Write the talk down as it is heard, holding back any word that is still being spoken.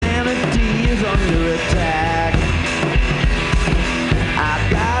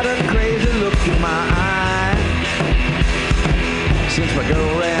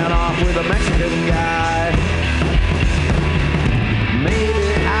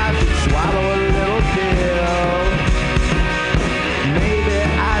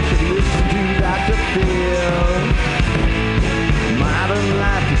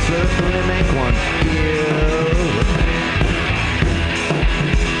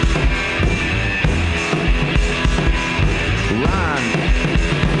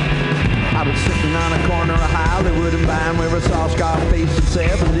never saw Scarface in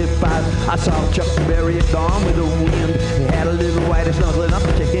 75. I saw Chuck Berry at dawn with the wind. He had a little whitey snuggling up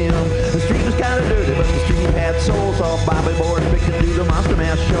to him. The street was kind of dirty, but the street had soul. Saw Bobby Boris pick to do the Monster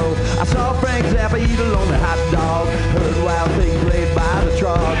Mash show. I saw Frank Zappa eat a lonely hot dog. Heard Wild Thing played by the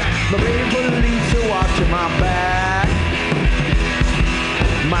Trogs. The rain police are watching my back.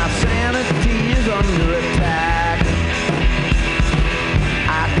 My sanity is under attack.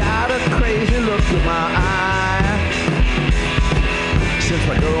 I got a crazy look in my eye since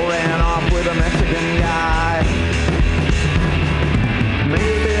my girl ran off with a Mexican guy.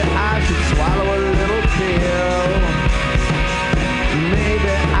 Maybe I should swallow a little pill.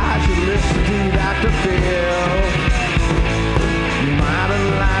 Maybe I should listen to Dr. Phil. Modern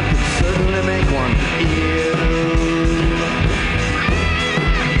life could certainly make one ill.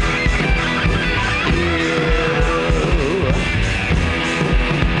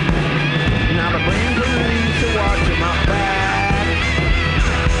 Brain police are watching my back.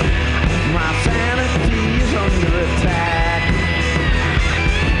 My sanity is under attack.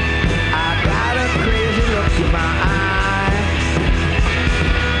 I got a crazy look in my eye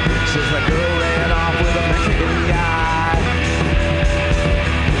since my girl ran off with a Mexican guy.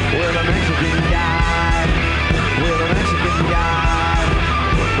 With a Mexican guy. With a Mexican guy.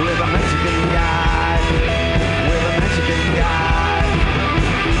 With a Mexican guy. With a Mexican guy.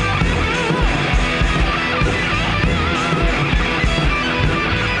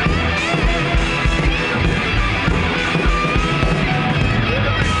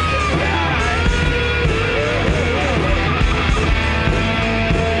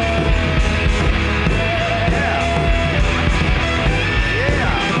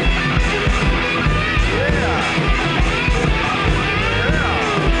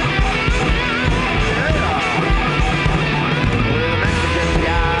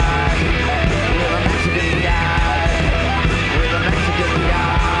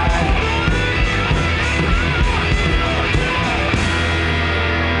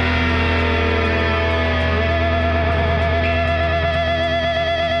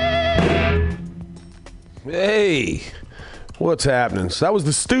 Hey, what's happening? So that was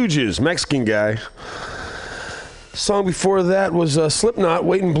the Stooges, Mexican guy. Song before that was Slipknot,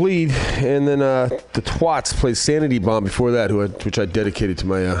 Wait and Bleed, and then the Twats played Sanity Bomb before that, which I dedicated to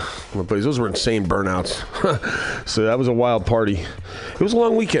my buddies. Those were insane burnouts. So that was a wild party. It was a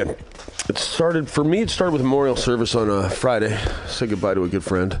long weekend. It started with a memorial service on Friday. Say goodbye to a good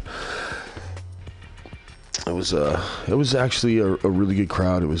friend. It was actually a really good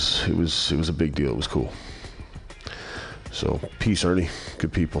crowd. It was a big deal. It was cool. So peace, Ernie.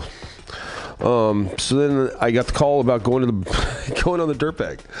 Good people. So then I got the call about going on the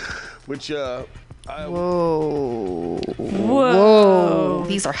dirtbag, which Whoa!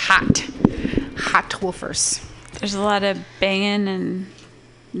 These are hot woofers. There's a lot of banging and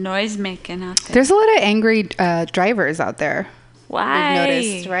noise making out there. There's a lot of angry drivers out there. Why? I've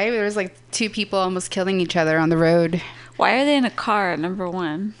noticed, right? There was like 2 people almost killing each other on the road. Why are they in a car, number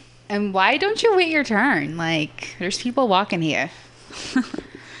one? And why don't you wait your turn? Like, there's people walking here.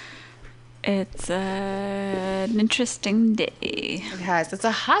 It's an interesting day. It has. It's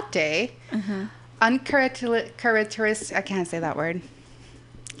a hot day. Uh-huh. Uncharacteristic. I can't say that word.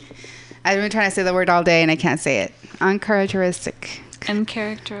 I've been trying to say the word all day and I can't say it. Uncharacteristic.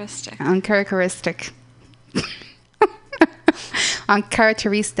 Uncharacteristic. Uncharacteristic.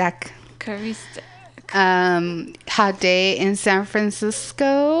 Uncharacteristic. Charistic. Hot day in San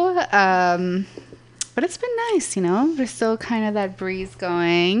Francisco. But it's been nice, you know. There's still kind of that breeze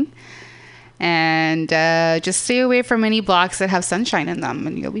going. And just stay away from any blocks that have sunshine in them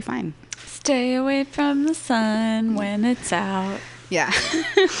and you'll be fine. Stay away from the sun when it's out. Yeah.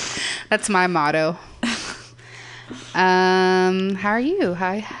 That's my motto. How are you?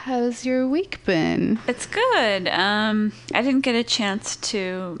 How's your week been? It's good. I didn't get a chance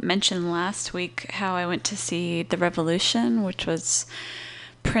to mention last week how I went to see The Revolution, which was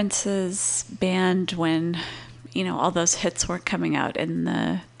Prince's band when, you know, all those hits were coming out in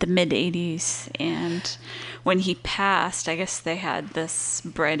the mid 80s. And when he passed, I guess they had this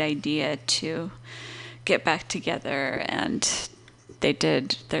bright idea to get back together, and they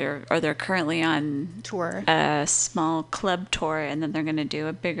did. They're currently on Tour, a small club tour, and then they're going to do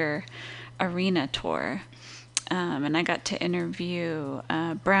a bigger arena tour. And I got to interview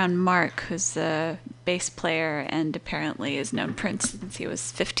Brown Mark, who's the bass player and apparently has known Prince since he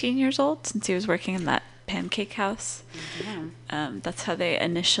was 15 years old, since he was working in that pancake house. Yeah. That's how they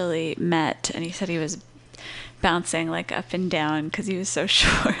initially met, and he said he was bouncing like up and down because he was so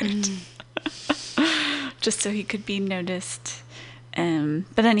short, just so he could be noticed.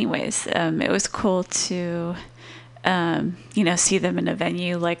 But anyways, it was cool to see them in a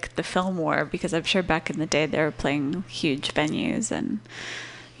venue like the Fillmore, because I'm sure back in the day they were playing huge venues, and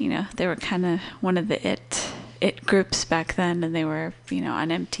they were kind of one of the it groups back then, and they were on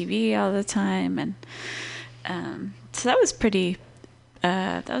MTV all the time, and so that was pretty.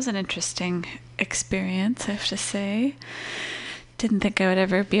 That was an interesting experience, I have to say. Didn't think I would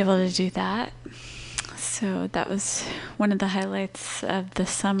ever be able to do that. So that was one of the highlights of the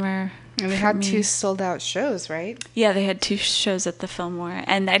summer. And they had 2 sold-out shows, right? Yeah, they had 2 shows at the Fillmore.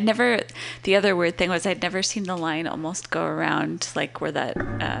 And the other weird thing was I'd never seen the line almost go around, like where that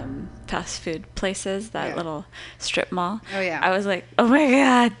fast food place is, that little strip mall. Oh, yeah. I was like, oh my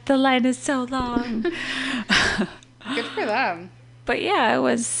God, the line is so long. Good for them. But yeah, it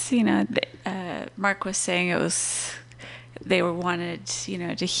was, Mark was saying they wanted,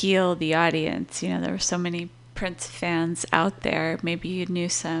 to heal the audience. There were so many Prince fans out there. Maybe you knew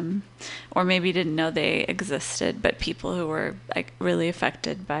some, or maybe you didn't know they existed, but people who were like really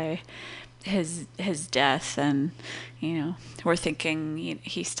affected by his death, and were thinking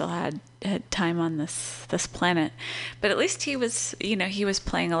he still had time on this planet. But at least he was he was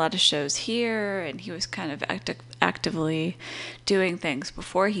playing a lot of shows here, and he was kind of actively doing things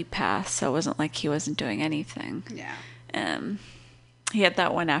before he passed, so it wasn't like he wasn't doing anything. Yeah. He had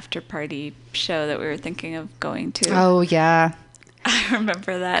that one after party show that we were thinking of going to. Oh, yeah. I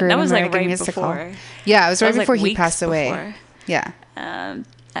remember that. Great That was like American right Musical. before. Yeah, it was right before he weeks passed away. before, Yeah.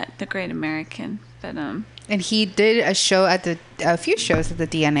 at the Great American. But And he did a few shows at the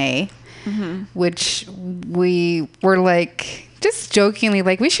DNA, which we were like, just jokingly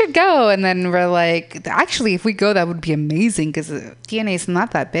like, we should go. And then we're like, actually, if we go, that would be amazing, because DNA is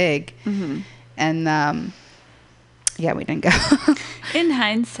not that big. And yeah, we didn't go. in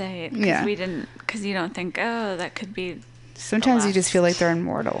hindsight, Yeah. because you don't think, oh, that could be. Sometimes you just feel like they're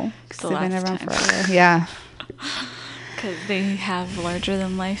immortal, because The they've been last around time. forever. Yeah. Because they have larger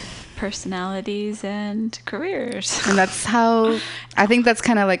than life personalities and careers. And that's how, I think that's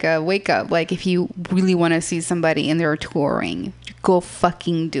kind of like a wake up. Like, if you really want to see somebody and they're touring, go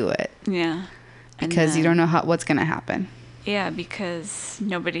fucking do it. Yeah. Because you don't know what's going to happen. Yeah, because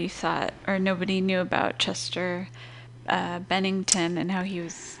nobody thought, or nobody knew about Chester Bennington and how he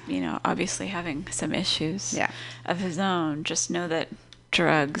was, obviously having some issues of his own. Just know that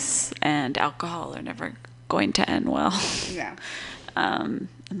drugs and alcohol are never going to end well. Yeah. And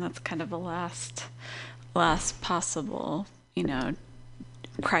that's kind of a last possible,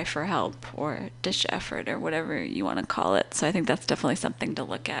 cry for help or ditch effort or whatever you want to call it. So I think that's definitely something to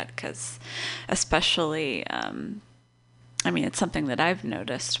look at, because especially, it's something that I've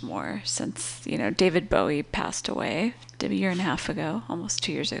noticed more since, David Bowie passed away a year and a half ago, almost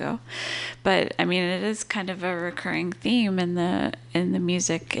 2 years ago. But it is kind of a recurring theme in the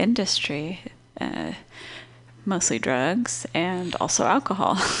music industry, mostly drugs and also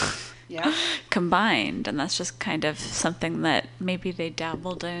alcohol. Yeah. Combined, and that's just kind of something that maybe they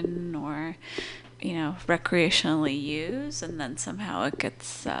dabbled in or recreationally use, and then somehow it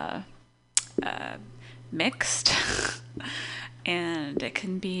gets mixed and it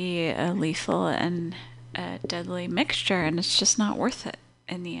can be a lethal and a deadly mixture, and it's just not worth it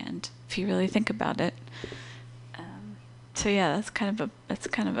in the end if you really think about it. So yeah, that's kind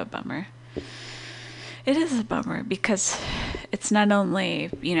of a bummer. It is a bummer, because it's not only,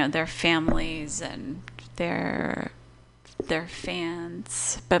 their families and their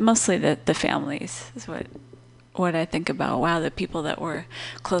fans, but mostly the families is what I think about. Wow, the people that were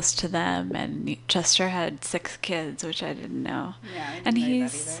close to them. And Chester had 6 kids, which I didn't know. Yeah, I didn't and know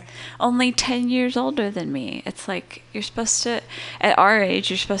that he's either. only 10 years older than me. It's like, you're supposed to, at our age,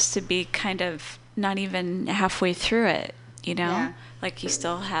 you're supposed to be kind of not even halfway through it, Yeah. Like, you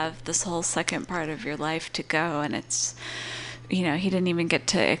still have this whole second part of your life to go, and it's, he didn't even get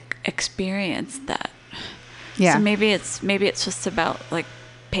to experience that. Yeah. So maybe it's just about, like,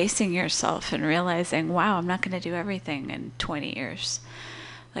 pacing yourself and realizing, wow, I'm not going to do everything in 20 years.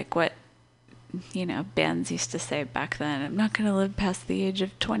 Like what, bands used to say back then, I'm not going to live past the age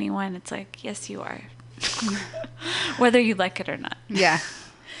of 21. It's like, yes, you are. Whether you like it or not. Yeah.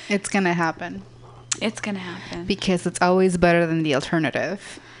 It's going to happen. It's going to happen. Because it's always better than the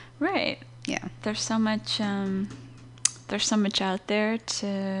alternative. Right. Yeah. There's so much out there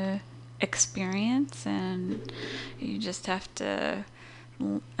to experience, and you just have to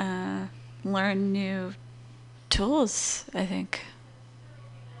learn new tools, I think.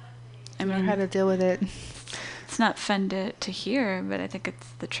 Learn how to deal with it. It's not fun to hear, but I think it's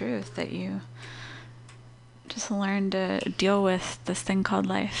the truth, that you just learn to deal with this thing called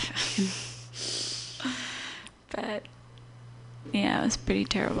life. But yeah, it was pretty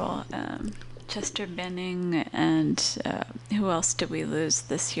terrible. Chester Benning, and who else did we lose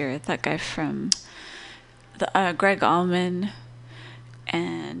this year? That guy from the Greg Allman,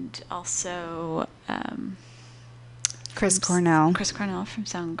 and also Chris Cornell. Chris Cornell from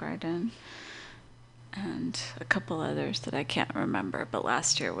Soundgarden, and a couple others that I can't remember. But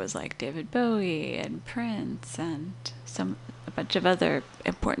last year was like David Bowie and Prince and a bunch of other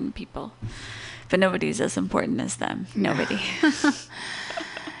important people. But nobody's as important as them. Nobody.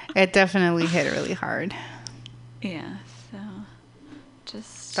 It definitely hit really hard. Yeah, so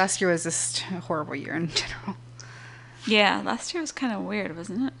just... Last year was just a horrible year in general. Yeah, last year was kind of weird,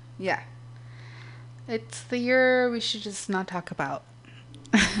 wasn't it? Yeah. It's the year we should just not talk about.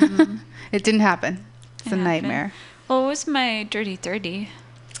 Mm-hmm. It didn't happen. It's a nightmare. Well, it was my Dirty 30,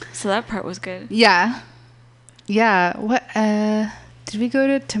 so that part was good. Yeah. Yeah. What, did we go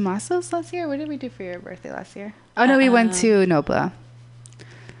to Tommaso's last year? What did we do for your birthday last year? Oh, no, we went to Nobla.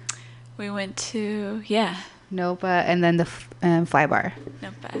 We went to, yeah. Nopa and then the Fly Bar.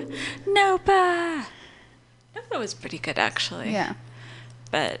 Nopa was pretty good, actually. Yeah.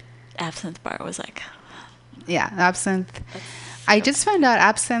 But Absinthe Bar was like... Yeah, Absinthe. I just found out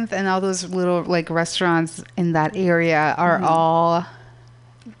Absinthe and all those little like restaurants in that area are all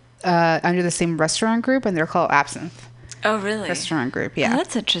under the same restaurant group, and they're called Absinthe. Oh, really? Restaurant group, yeah. Oh,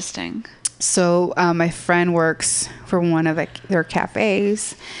 that's interesting. So my friend works for one of their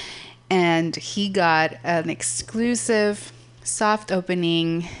cafes, and he got an exclusive soft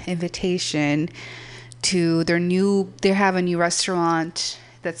opening invitation to they have a new restaurant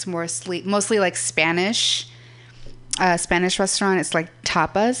that's mostly like Spanish restaurant. It's like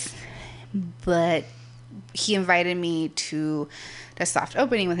tapas, but he invited me to the soft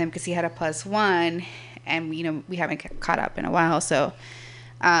opening with him because he had a +1, and we haven't caught up in a while. So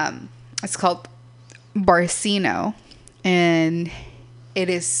it's called Barcino, and it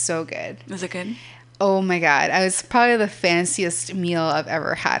is so good. Was it good? Oh my God. It was probably the fanciest meal I've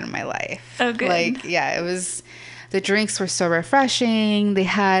ever had in my life. Oh, good. Like, yeah, it was, the drinks were so refreshing. They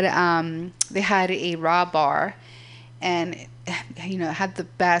had a raw bar, and, it had the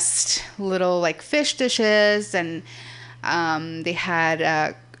best little like fish dishes, and they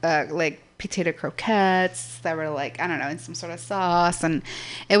had like potato croquettes that were like, I don't know, in some sort of sauce, and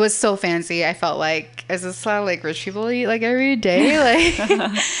it was so fancy. I felt like, is this how like rich people eat like every day? Like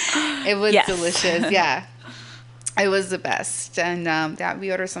it was delicious. Yeah, it was the best. And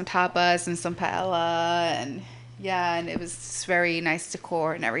we ordered some tapas and some paella, and it was just very nice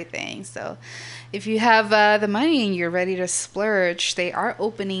decor and everything. So if you have the money and you're ready to splurge, they are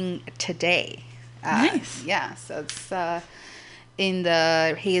opening today. Nice. Yeah, so it's in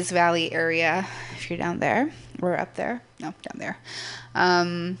the Hayes Valley area, if you're down there. We're up there. No, down there.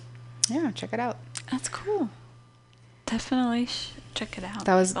 Yeah, check it out. That's cool. Definitely check it out.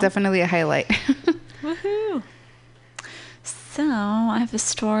 That was definitely a highlight. Woohoo! So, I have a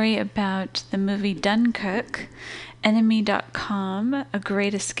story about the movie Dunkirk, Enemy.com, A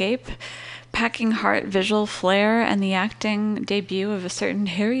Great Escape, packing heart, visual flair, and the acting debut of a certain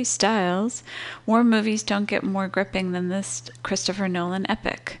Harry Styles. War movies don't get more gripping than this Christopher Nolan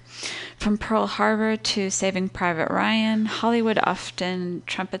epic. From Pearl Harbor to Saving Private Ryan, Hollywood often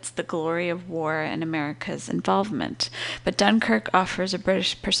trumpets the glory of war and America's involvement. But Dunkirk offers a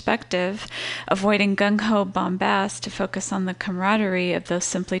British perspective, avoiding gung-ho bombast to focus on the camaraderie of those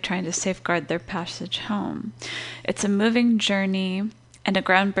simply trying to safeguard their passage home. It's a moving journey and a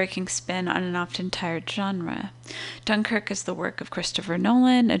groundbreaking spin on an often tired genre. Dunkirk is the work of Christopher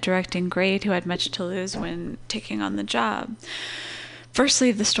Nolan, a directing great who had much to lose when taking on the job.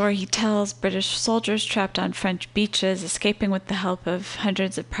 Firstly, the story he tells, British soldiers trapped on French beaches, escaping with the help of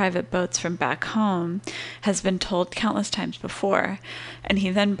hundreds of private boats from back home, has been told countless times before, and he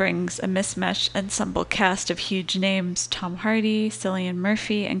then brings a mismatched ensemble cast of huge names, Tom Hardy, Cillian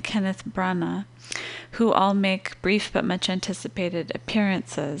Murphy, and Kenneth Branagh, who all make brief but much anticipated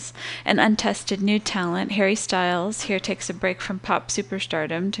appearances. An untested new talent, Harry Styles, here takes a break from pop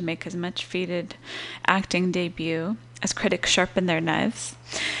superstardom to make his much-feted acting debut as critics sharpen their knives.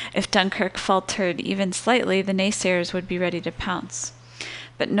 If Dunkirk faltered even slightly, the naysayers would be ready to pounce.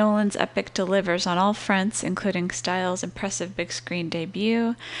 But Nolan's epic delivers on all fronts, including Styles' impressive big-screen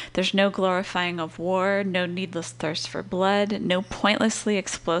debut. There's no glorifying of war, no needless thirst for blood, no pointlessly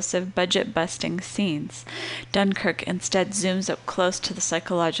explosive, budget-busting scenes. Dunkirk instead zooms up close to the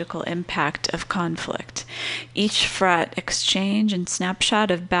psychological impact of conflict. Each fraught exchange and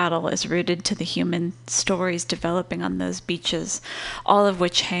snapshot of battle is rooted to the human stories developing on those beaches, all of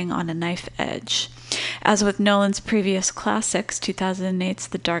which hang on a knife edge. As with Nolan's previous classics, 2008's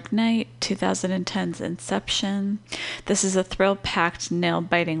The Dark Knight, 2010's Inception, this is a thrill-packed,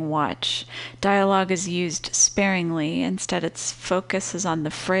 nail-biting watch. Dialogue is used sparingly. Instead, its focus is on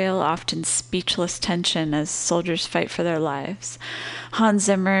the frail, often speechless tension as soldiers fight for their lives. Hans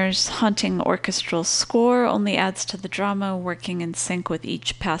Zimmer's haunting orchestral score only adds to the drama, working in sync with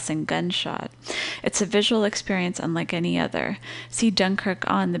each passing gunshot. It's a visual experience unlike any other. See Dunkirk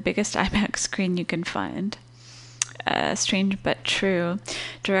on the biggest IMAX screen you can find. Strange but true,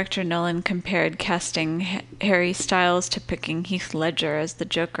 director Nolan compared casting Harry Styles to picking Heath Ledger as the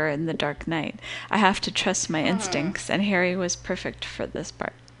Joker in The Dark Knight. I have to trust my instincts, and Harry was perfect for this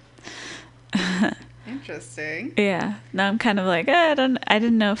part. Interesting. Yeah. Now I'm kind of like, I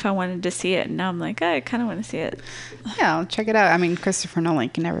didn't know if I wanted to see it. And now I'm like, I kind of want to see it. Yeah, I'll check it out. I mean, Christopher Nolan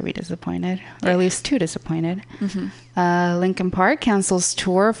can never be disappointed, or at least too disappointed. Linkin Park cancels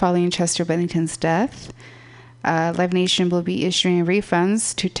tour following Chester Bennington's death. Live Nation will be issuing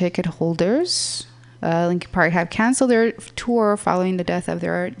refunds to ticket holders. Linkin Park have canceled their tour following the death of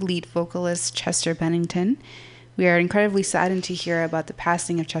their lead vocalist, Chester Bennington. We are incredibly saddened to hear about the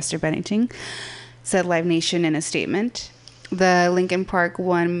passing of Chester Bennington, said Live Nation in a statement. The Linkin Park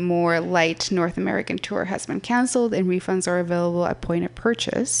One More Light North American tour has been canceled, and refunds are available at point of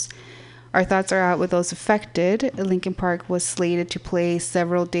purchase. Our thoughts are out with those affected. Linkin Park was slated to play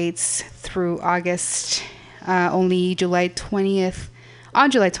several dates through August. Only July 20th,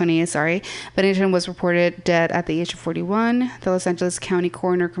 Bennington was reported dead at the age of 41. The Los Angeles County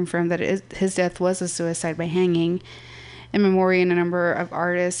coroner confirmed that his death was a suicide by hanging. In memoriam, a number of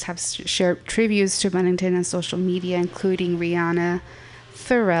artists have shared tributes to Bennington on social media, including Rihanna,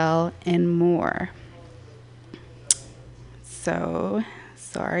 Pharrell, and more. So,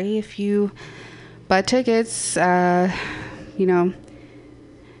 sorry if you bought tickets.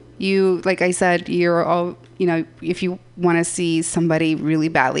 You, like I said, you're all, if you want to see somebody really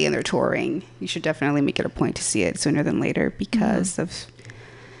badly and they're touring, you should definitely make it a point to see it sooner than later because of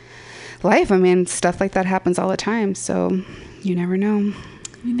life. I mean, stuff like that happens all the time, so you never know.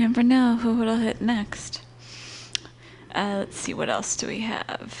 You never know who it'll hit next. Let's see, what else do we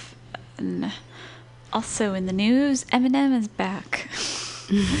have? And also in the news, Eminem is back.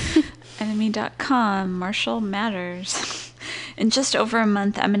 Enemy.com, Marshall Matters. In just over a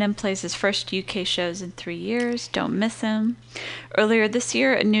month, Eminem plays his first UK shows in 3 years. Don't miss him. Earlier this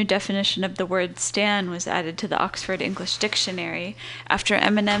year, a new definition of the word stan was added to the Oxford English Dictionary after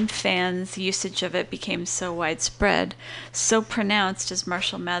Eminem fans' usage of it became so widespread. So pronounced is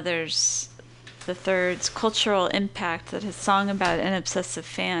Marshall Mathers III's cultural impact that his song about an obsessive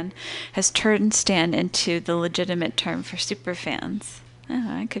fan has turned stan into the legitimate term for superfans. Oh,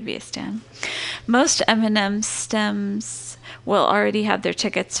 I could be a stan. Most Eminem stems will already have their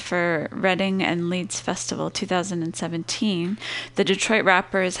tickets for Reading and Leeds Festival 2017. The Detroit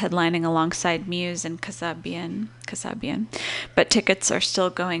rapper is headlining alongside Muse and Kasabian, but tickets are still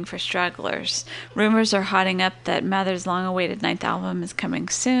going for stragglers. Rumors are hotting up that Mather's long-awaited 9th album is coming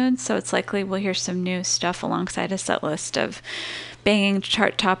soon, so it's likely we'll hear some new stuff alongside a set list of banging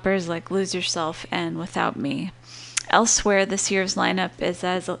chart toppers like Lose Yourself and Without Me. Elsewhere, this year's lineup is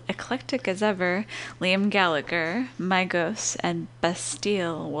as eclectic as ever. Liam Gallagher, Migos, and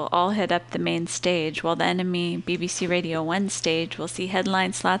Bastille will all hit up the main stage, while the Enemy BBC Radio 1 stage will see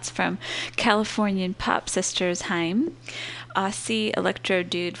headline slots from Californian pop sisters Haim, Aussie electro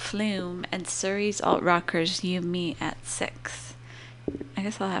dude Flume, and Surrey's alt-rockers You Me at 6. I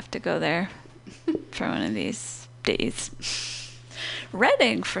guess I'll have to go there for one of these days.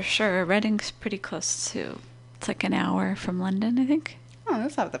 Reading, for sure. Reading's pretty close, too. It's like an hour from London, I think. Oh,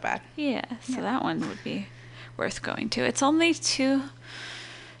 that's not that bad. Yeah, so that one would be worth going to. It's only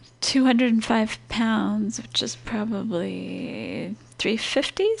 205 pounds, which is probably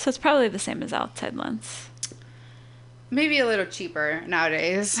 $350, so it's probably the same as outside Lens. Maybe a little cheaper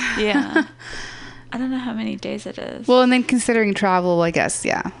nowadays. Yeah. I don't know how many days it is. Well, and then considering travel, I guess,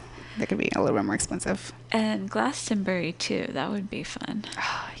 yeah, that could be a little bit more expensive. And Glastonbury, too. That would be fun.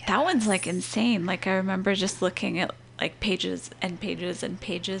 Oh, yes. That one's, like, insane. Like, I remember just looking at, like, pages and pages and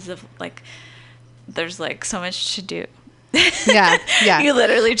pages of, like, there's, like, so much to do. Yeah. You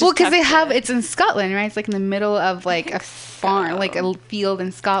literally just because it's in Scotland, right? It's, like, in the middle of, like, a farm, so. like, a field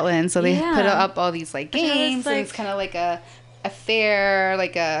in Scotland. So they put up all these, like, games, and it's kind of like a fair,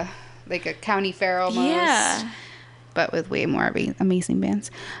 like a county fair almost. Yeah. But with way more amazing bands.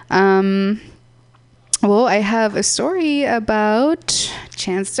 Well, I have a story about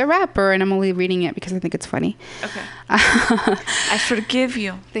Chance the Rapper, and I'm only reading it because I think it's funny. Okay. I forgive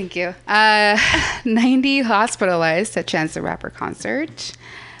you. Thank you. 90 hospitalized at Chance the Rapper concert.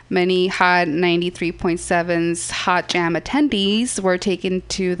 Many Hot 93.7's Hot Jam attendees were taken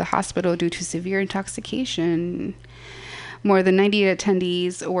to the hospital due to severe intoxication. More than 90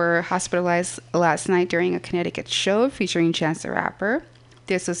 attendees were hospitalized last night during a Connecticut show featuring Chance the Rapper.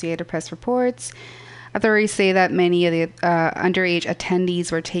 The Associated Press reports. Authorities say that many of the underage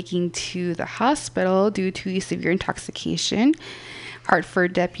attendees were taken to the hospital due to severe intoxication.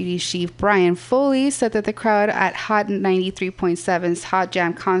 Hartford Deputy Chief Brian Foley said that the crowd at Hot 93.7's Hot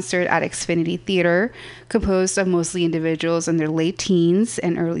Jam concert at Xfinity Theater, composed of mostly individuals in their late teens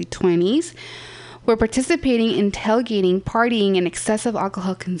and early 20s, were participating in tailgating, partying, and excessive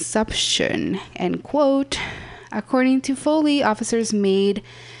alcohol consumption, end quote. According to Foley, officers made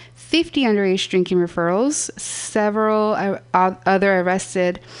 50 underage drinking referrals. Several other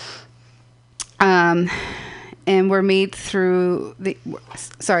arrested and were made through the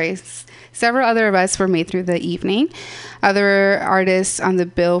several other arrests were made through the evening. Other artists on the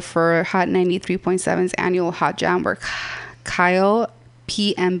bill for Hot 93.7's annual Hot Jam were Kyle,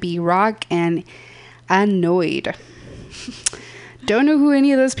 PMB Rock, and Annoyed. Don't know who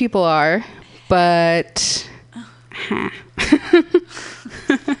any of those people are, but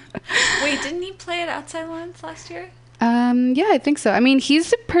Wait, didn't he play at Outside Lands last year? Yeah, I think so. I mean,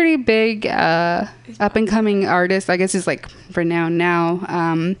 he's a pretty big up-and-coming artist. I guess he's like renowned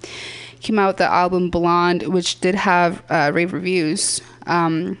now. Came out with the album Blonde, which did have rave reviews.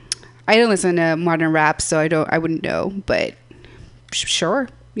 I didn't listen to modern rap, so I wouldn't know. But sure,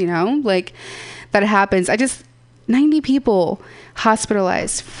 like that happens. 90 people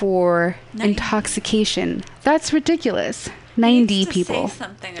hospitalized for intoxication. That's ridiculous. 90 people. He needs to say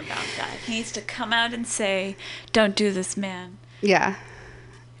something about that. He needs to come out and say, "Don't do this, man." Yeah.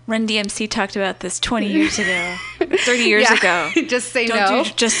 Run DMC talked about this 20 years ago, 30 years ago. Just say no.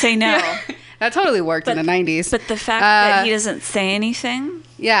 Just say no. Yeah. That totally worked in the 90s. But the fact that he doesn't say anything.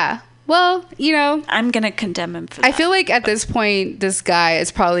 Yeah. Well, I'm going to condemn him for that. I feel like at this point, this guy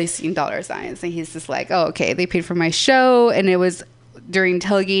has probably seen dollar signs. And he's just like, oh, okay, they paid for my show. And it was during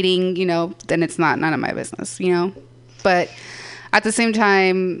tailgating, then it's none of my business, But at the same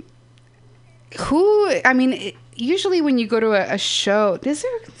time, usually when you go to a show, is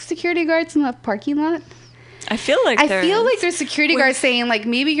there security guards in the parking lot? I feel like there's security guards saying, like,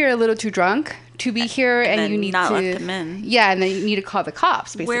 maybe you're a little too drunk to be here and you need not to let them in. Yeah, and then you need to call the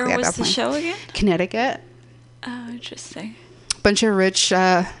cops, basically. Where was the show again? Connecticut. Oh, interesting. Bunch of rich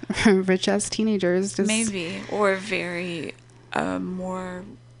ass teenagers. Maybe. Or very more...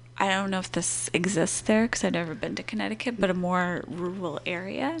 I don't know if this exists there because I've never been to Connecticut, but a more rural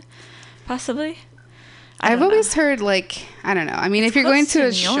area, possibly. I've always heard, like, I don't know. I mean, if you're going to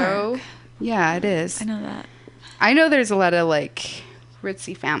a show, yeah, it is. I know that. I know there's a lot of like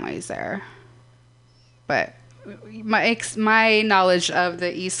ritzy families there, but my knowledge of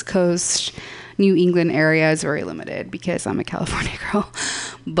the East Coast, New England area is very limited because I'm a California girl.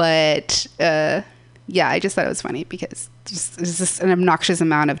 But yeah, I just thought it was funny because there's just an obnoxious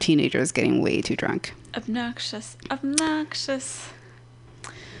amount of teenagers getting way too drunk. Obnoxious.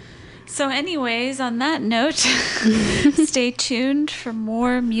 So anyways, on that note, stay tuned for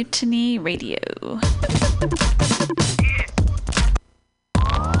more Mutiny Radio.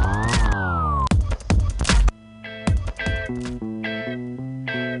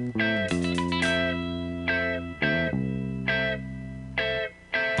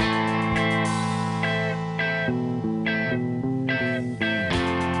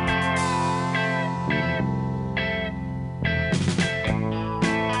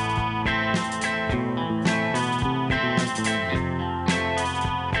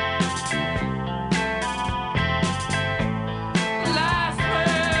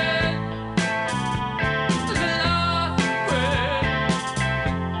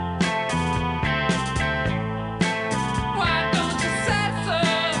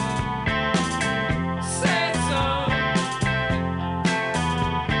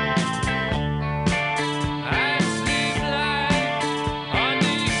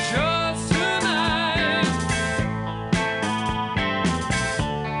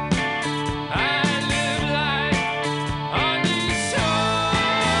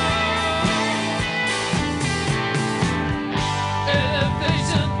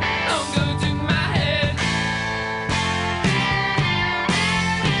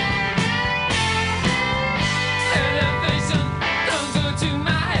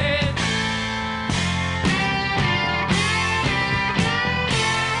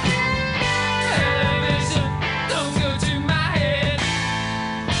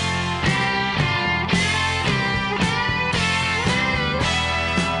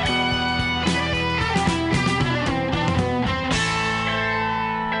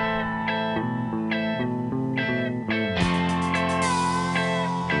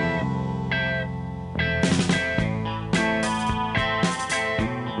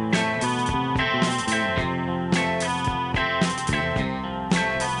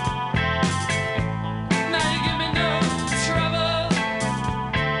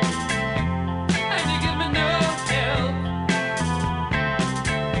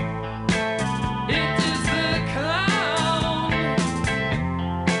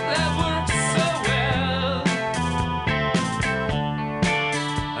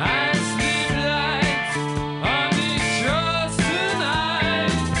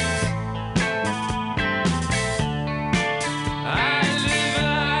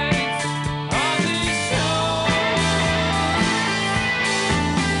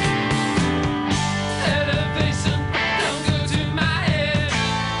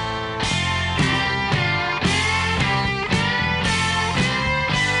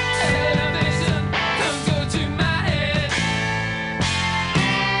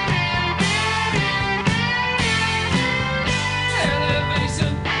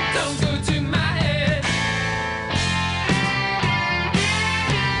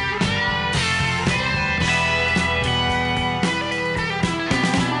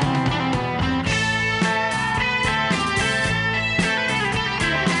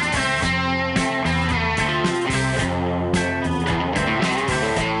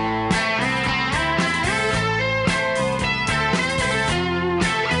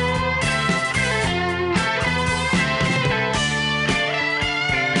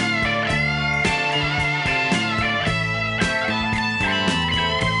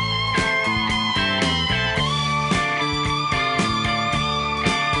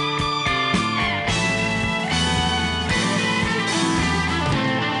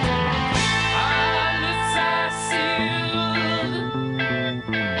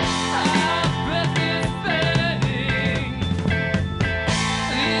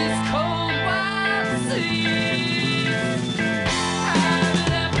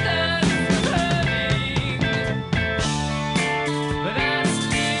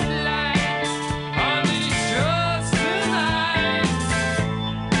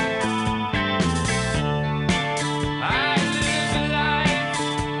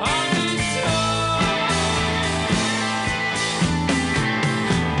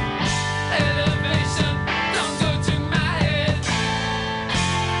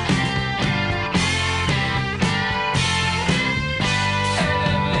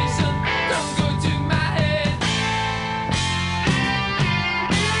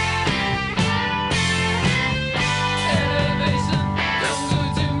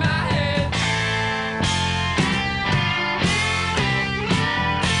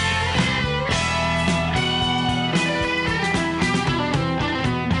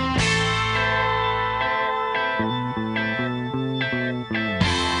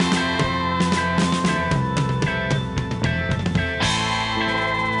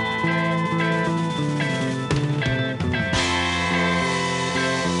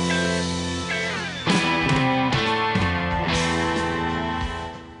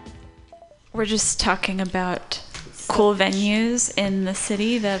 we're just talking about cool venues in the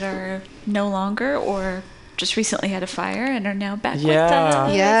city that are no longer or just recently had a fire and are now back with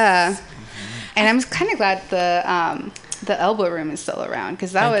us. Yeah. And I'm kind of glad the Elbow Room is still around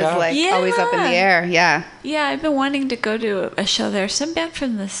because that was always up in the air. Yeah. Yeah, I've been wanting to go to a show there. Some band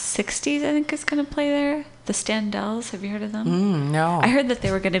from the 60s, I think, is going to play there. The Standells. Have you heard of them? No. I heard that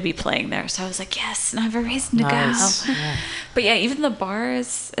they were going to be playing there. So I was like, yes, now I have a reason to go. Yeah. But yeah, even the bar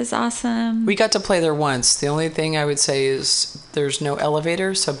is awesome. We got to play there once. The only thing I would say is there's no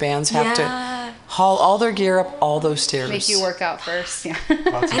elevator, so bands have to haul all their gear up all those stairs. Make you work out first. Yeah.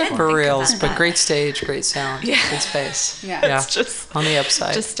 For reals. But great stage, great sound, good space. Yeah. It's just on the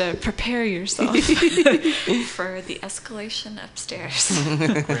upside. Just prepare yourself for the escalation upstairs.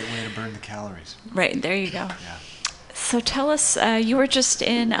 Great way to burn the calories. Right, there you go. Yeah. So tell us, you were just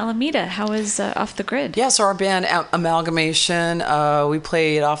in Alameda. How was Off the Grid? Yeah, so our band Amalgamation, we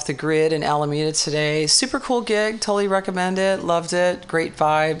played Off the Grid in Alameda today. Super cool gig, totally recommend it, loved it, great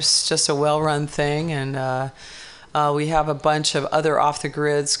vibes, just a well-run thing. And we have a bunch of other Off the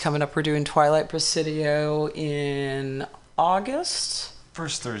Grids coming up. We're doing Twilight Presidio in August?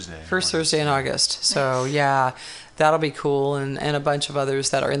 First Thursday in August. So yeah, that'll be cool, and a bunch of others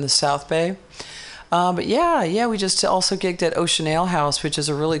that are in the South Bay. But yeah, we just also gigged at Ocean Ale House, which is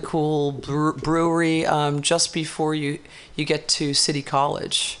a really cool brewery just before you get to City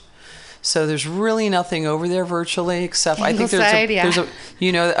College. So there's really nothing over there virtually except I think there's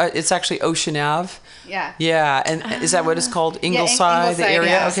a it's actually Ocean Ave. Yeah. Yeah, and is that what it's called? Ingleside, the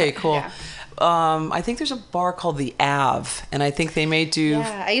area? Yeah. Okay, cool. Yeah. I think there's a bar called the Ave, and I think they may do...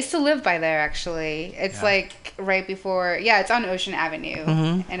 Yeah, I used to live by there, actually. It's like right before... Yeah, it's on Ocean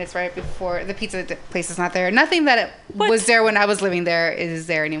Avenue, and it's right before... The pizza place is not there. Nothing that was there when I was living there is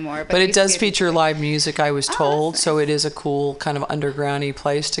there anymore. But it does feature live music, I was told, so it is a cool kind of undergroundy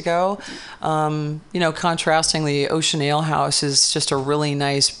place to go. Contrasting, the Ocean Ale House is just a really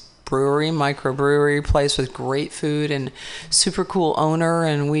nice microbrewery place with great food and super cool owner,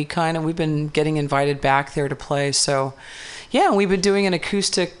 and we've been getting invited back there to play. So yeah, we've been doing an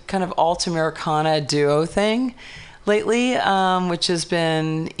acoustic kind of alt Americana duo thing lately, which has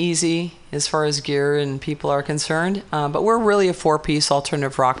been easy as far as gear and people are concerned, but we're really a 4-piece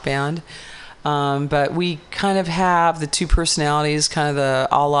alternative rock band. But we kind of have the two personalities, kind of the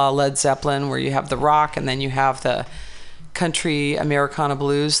a la Led Zeppelin, where you have the rock and then you have the country Americana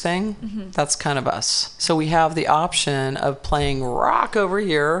blues thing. That's kind of us. So we have the option of playing rock over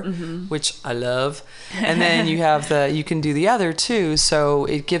here, which I love, and then you can do the other too. So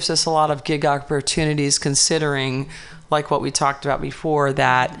it gives us a lot of gig opportunities, considering like what we talked about before,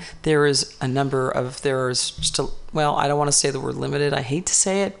 that there's I don't want to say the word limited, I hate to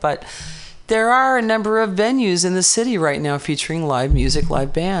say it, but there are a number of venues in the city right now featuring live music,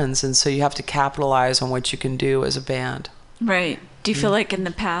 live bands, and so you have to capitalize on what you can do as a band. Right. Do you feel like in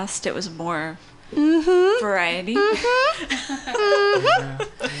the past it was more variety?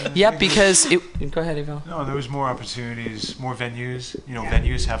 Yep, because go ahead, Yvonne. No, there was more opportunities, more venues.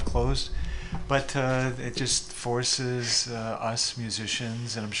 Venues have closed, but it just forces us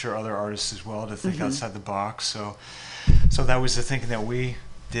musicians, and I'm sure other artists as well, to think outside the box. So that was the thinking that we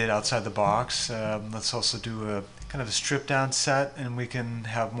did outside the box. Let's also do a kind of a stripped down set, and we can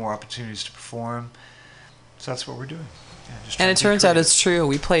have more opportunities to perform. So that's what we're doing. And it turns out it's true.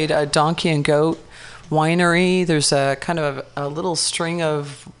 We played a Donkey and Goat Winery. There's a kind of a little string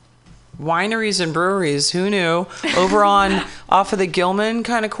of wineries and breweries. Who knew? Over on off of the Gilman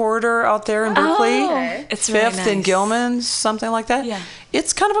kind of corridor out there in Berkeley. Okay. It's really Fifth nice. and Gilman, something like that. Yeah.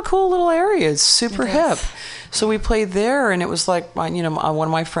 It's kind of a cool little area. It's super hip. So we played there, and it was like, one of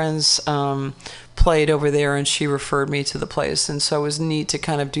my friends played over there, and she referred me to the place, and so it was neat to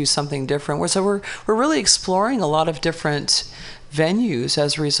kind of do something different. So we're really exploring a lot of different venues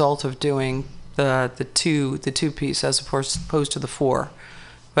as a result of doing the two piece as opposed to the 4.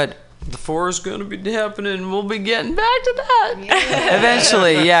 But the 4 is going to be happening. We'll be getting back to that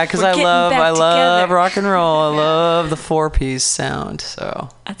eventually. Yeah, because I love rock and roll. I love the 4-piece sound. So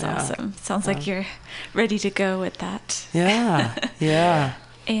that's awesome. Sounds like you're ready to go with that. Yeah.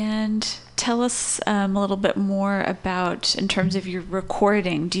 And tell us a little bit more about, in terms of your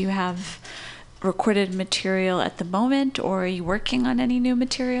recording. Do you have recorded material at the moment, or are you working on any new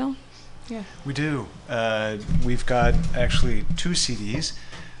material? Yeah, we do. We've got actually 2 CDs.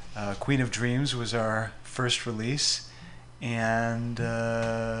 Queen of Dreams was our first release, and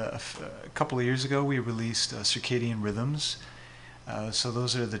a couple of years ago we released Circadian Rhythms. So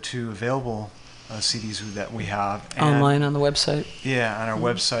those are the 2 available CDs that we have. And online on the website. Yeah, on our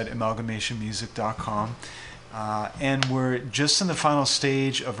website, amalgamationmusic.com. And we're just in the final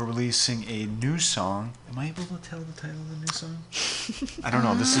stage of releasing a new song. Am I able to tell the title of the new song? I don't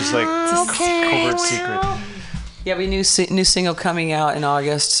know. This is like covert secret. Yeah, we new single coming out in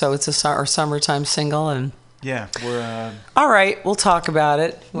August, so it's our summertime single, and yeah, we're. All right, we'll talk about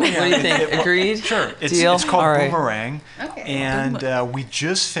it. What do you think? Agreed? Sure. Deal? It's called All right. Boomerang. Okay. And we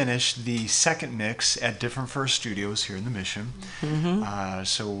just finished the second mix at Different Fur Studios here in the Mission.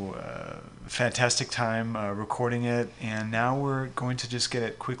 Fantastic time recording it, and now we're going to just get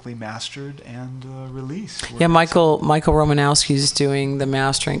it quickly mastered and released. Yeah, Michael Romanowski is doing the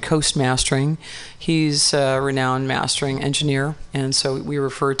mastering, mastering. He's a renowned mastering engineer, and so we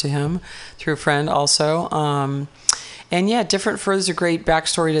refer to him through a friend also. And yeah, Different Fur is a great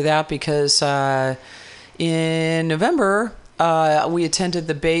backstory to that because in November we attended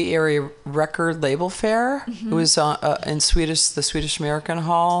the Bay Area Record Label Fair. It was in the Swedish American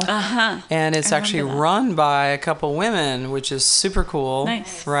Hall, and it's actually run by a couple women, which is super cool.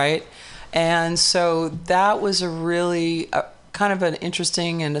 Nice, right? And so that was a really kind of an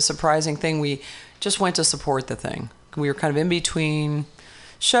interesting and a surprising thing. We just went to support the thing. We were kind of in between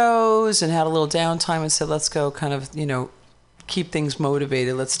shows and had a little downtime and said, let's go kind of, keep things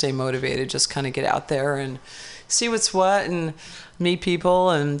motivated. Let's stay motivated. Just kind of get out there and see what's what and meet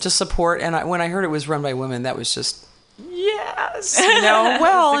people and just support. And when I heard it was run by women, that was just, yes.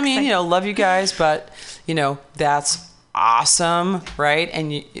 Well, I mean, love you guys, but, that's awesome, right?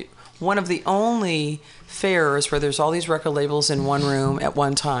 And one of the only fairs where there's all these record labels in one room at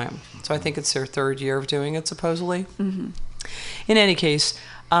one time. So I think it's their third year of doing it, supposedly. In any case,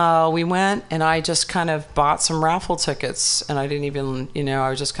 we went and I just kind of bought some raffle tickets, and I didn't even, I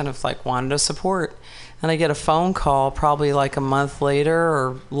was just kind of like wanted to support. And I get a phone call probably like a month later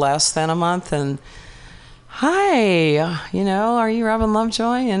or less than a month, and hi, are you Robin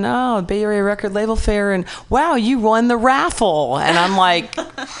Lovejoy? And Bay Area Record Label Fair, and wow, you won the raffle. And I'm like,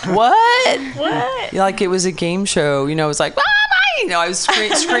 what? Like it was a game show, it was like, I was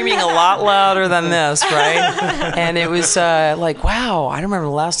screaming a lot louder than this, right? And it was like, wow, I don't remember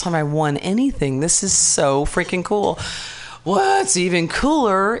the last time I won anything. This is so freaking cool. What's even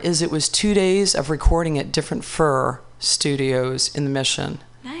cooler is it was 2 days of recording at Different Fur Studios in the Mission.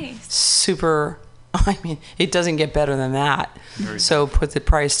 Nice. Super. I mean, it doesn't get better than that. So put the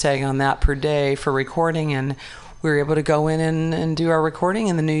price tag on that per day for recording, and we were able to go in and do our recording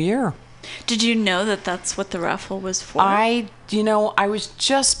in the new year. Did you know that that's what the raffle was for? I was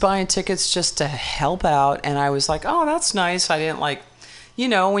just buying tickets just to help out, and I was like, oh, that's nice. I didn't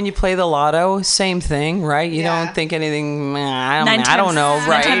when you play the lotto, same thing, right? You don't think anything, I don't know,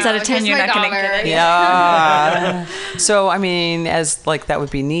 right? 9 times out of 10, you're not going to get it. Yeah. So, I mean, as like that would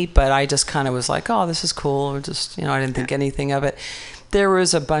be neat, but I just kind of was like, oh, this is cool. Or just, I didn't think anything of it. There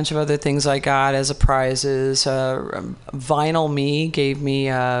was a bunch of other things I got as a prizes. Vinyl Me gave me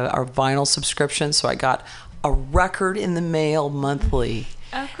a vinyl subscription, so I got a record in the mail monthly.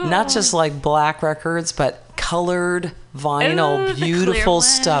 Oh, cool. Not just like black records, but colored vinyl, Ooh, beautiful the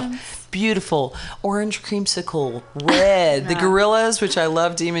clear stuff. ones. Beautiful. Orange creamsicle, red. The Gorillas, which I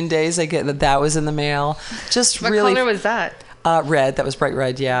love, Demon Days, I get that was in the mail. Just What really. color was that? Red. That was bright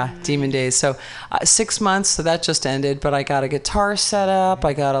red, yeah. Demon Days. So 6 months, so that just ended, but I got a guitar set up.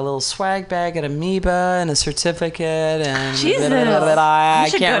 I got a little swag bag at Amoeba and a certificate. And Jesus. I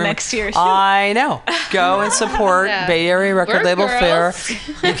You should can't go next year. I know. Go and support Bay Area Record We're Label girls. Fair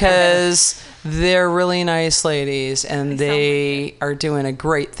because they're really nice ladies and they are doing a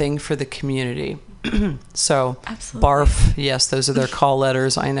great thing for the community. So, Absolutely. BARF. Yes, those are their call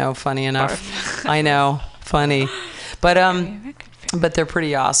letters. I know. Funny enough. I know. Funny. But they're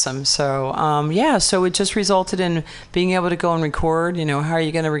pretty awesome. So, so it just resulted in being able to go and record. How are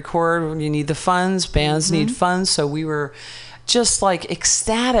you going to record? You need the funds. Bands need funds. So we were just like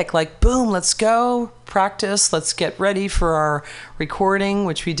ecstatic, like, boom, let's go practice. Let's get ready for our recording,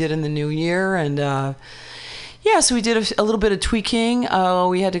 which we did in the new year. And, so we did a little bit of tweaking.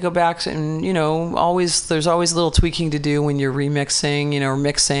 We had to go back and, there's always a little tweaking to do when you're remixing, or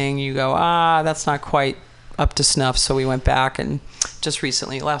mixing. You go, that's not quite up to snuff. So we went back and just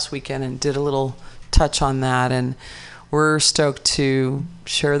recently, last weekend, and did a little touch on that. And we're stoked to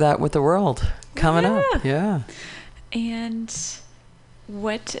share that with the world coming up. Yeah. And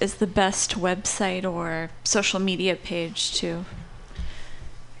what is the best website or social media page to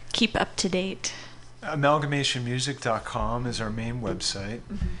keep up to date? Amalgamationmusic.com is our main website.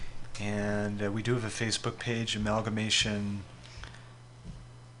 And we do have a Facebook page, Amalgamation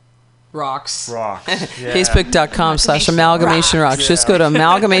Rocks. Rocks. Yeah. Facebook.com/Amalgamation Rocks. Just go to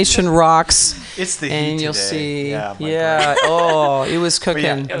Amalgamation Rocks. It's the heat and you'll today. see. Yeah. Oh, it was cooking.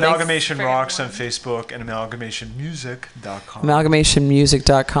 Yeah, Amalgamation Rocks on Facebook and amalgamationmusic.com.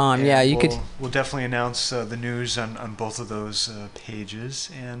 Amalgamationmusic.com. Yeah, you could. We'll definitely announce the news on both of those pages,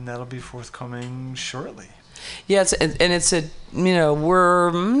 and that'll be forthcoming shortly. Yeah, it's a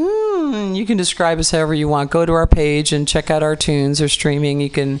you can describe us however you want. Go to our page and check out our tunes or streaming.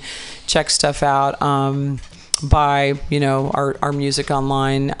 You can check stuff out. Buy our music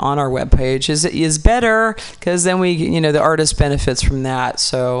online on our webpage is better because then we the artist benefits from that.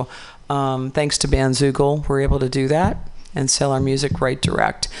 So thanks to Bandzoogle, we're able to do that and sell our music right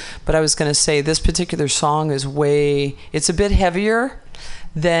direct. But I was going to say this particular song is it's a bit heavier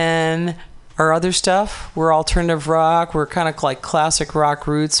than our other stuff. We're alternative rock. We're kind of like classic rock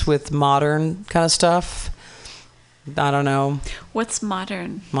roots with modern kind of stuff. I don't know. What's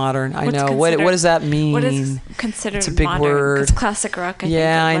modern? Modern. I know. What does that mean? What is considered it's a big modern? word. It's classic rock.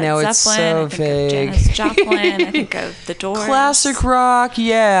 I know. Led It's Zeppelin, so I think vague. Of Janis Joplin. I think of The Doors. Classic rock.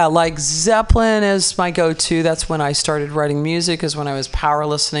 Yeah, like Zeppelin is my go-to. That's when I started writing music. Is when I was power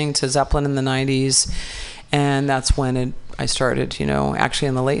listening to Zeppelin in the 90s, and that's when I started, actually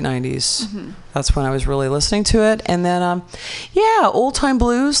in the late 90s. Mm-hmm. That's when I was really listening to it. And then, old time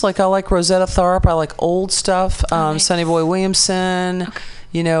blues. Like I like Rosetta Tharpe. I like old stuff. Nice. Sonny Boy Williamson.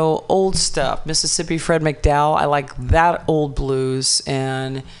 Okay. Old stuff. Mississippi Fred McDowell. I like that old blues.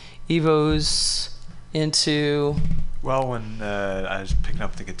 And Evo's into... Well, when I was picking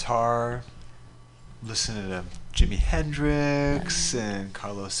up the guitar, listening to Jimi Hendrix and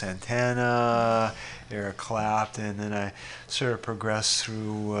Carlos Santana, Eric Clapton, and then I sort of progressed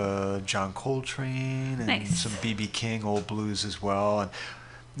through John Coltrane and some B.B. King, old blues as well. And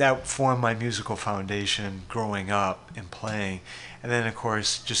that formed my musical foundation growing up and playing. And then, of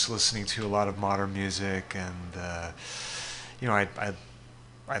course, just listening to a lot of modern music. And,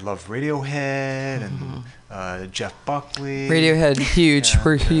 I love Radiohead and Jeff Buckley. Radiohead, huge.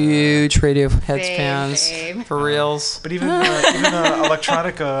 We're huge Radiohead fans. Same. For reals. But even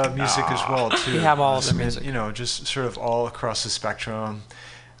electronic music as well, too. We have all of the music. Just sort of all across the spectrum.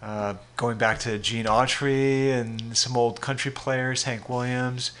 Going back to Gene Autry and some old country players, Hank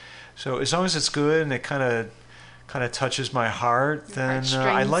Williams. So as long as it's good and it kind of touches my heart, then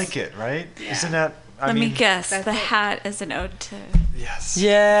I like it, right? Yeah. Isn't that... Let me guess. The hat is an ode to... Yes.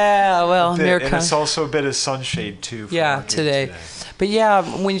 Yeah, well, and it's also a bit of sunshade, too. Today. But yeah,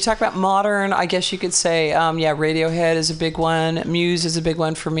 when you talk about modern, I guess you could say, Radiohead is a big one. Muse is a big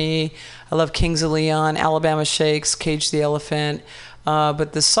one for me. I love Kings of Leon, Alabama Shakes, Cage the Elephant.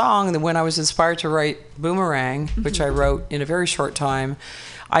 But the song, when I was inspired to write Boomerang, which I wrote in a very short time,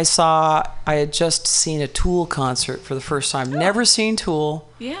 I had just seen a Tool concert for the first time. Never seen Tool.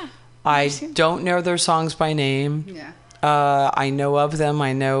 Yeah. I don't know their songs by name. Yeah. I know of them.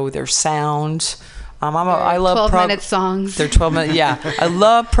 I know their sound. I love 12-minute songs. They're 12-minute. Yeah. I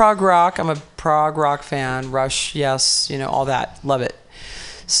love prog rock. I'm a prog rock fan. Rush, yes, all that. Love it.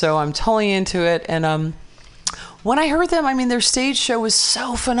 So I'm totally into it. And when I heard them, their stage show was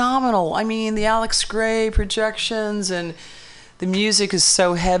so phenomenal. The Alex Gray projections and the music is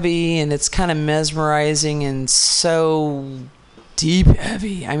so heavy and it's kind of mesmerizing and so deep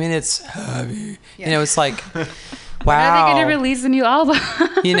heavy. It's heavy. Yeah. It's like, wow. When are they going to release a new album?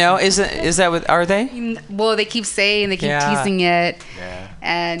 is that what, are they? Well, they keep saying, they keep teasing it. Yeah.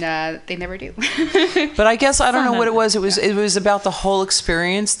 And they never do. But I guess I don't know what it was. It was about the whole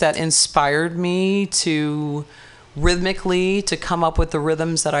experience that inspired me to rhythmically to come up with the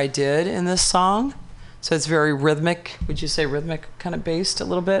rhythms that I did in this song. So it's very rhythmic. Would you say rhythmic kind of based a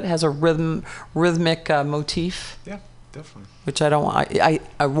little bit? It has a rhythmic motif. Yeah, definitely. Which I don't want.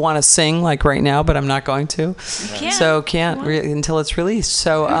 I want to sing like right now, but I'm not going to. So can't until it's released.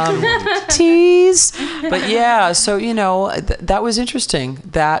 So tease. But yeah, so that was interesting.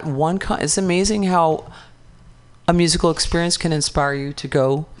 That one. It's amazing how a musical experience can inspire you to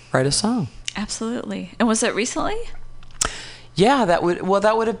go write a song. Absolutely. And was it recently? Yeah, that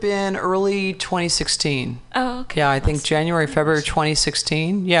would have been early 2016. Oh, okay. Yeah, I think January, February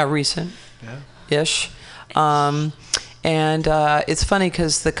 2016. Yeah, recent. Yeah. Ish. And it's funny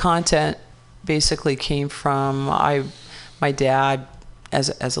because the content basically came from my dad.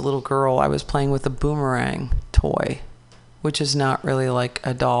 As a little girl, I was playing with a boomerang toy, which is not really like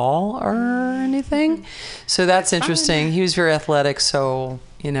a doll or anything. So that's interesting. Fun. He was very athletic, so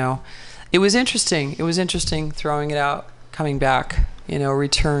it was interesting. It was interesting throwing it out, coming back,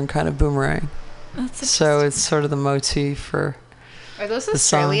 return kind of boomerang. That's so it's sort of the motif for. Are those the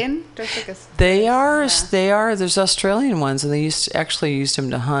song. Australian? They are. There's Australian ones, and they actually used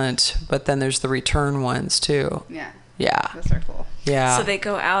them to hunt. But then there's the return ones too. Yeah. Yeah. Those are cool. Yeah. So they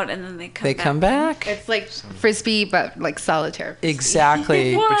go out and then they come back. They come back. It's like frisbee, but like solitaire. Frisbee.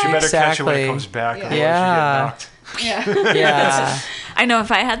 Exactly. But you better catch it when it Exactly. comes back. Yeah. Otherwise Yeah. you get knocked. Yeah. Yeah. I know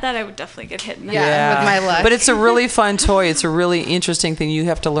if I had that, I would definitely get hit in the head. Yeah, with my luck. But it's a really fun toy. It's a really interesting thing. You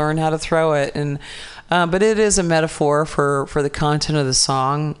have to learn how to throw it, and but it is a metaphor for the content of the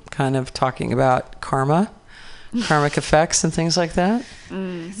song, kind of talking about karmic effects and things like that.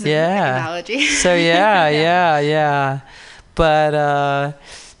 Yeah. Analogy. So yeah.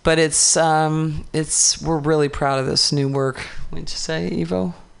 But it's we're really proud of this new work. Wouldn't you say,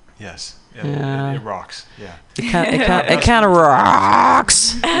 Evo? Yes. Yeah. It rocks. Yeah. It kind of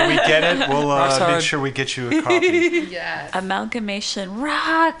rocks. When we get it, we'll Rocks make hard. sure we get you a copy. Yeah. Amalgamation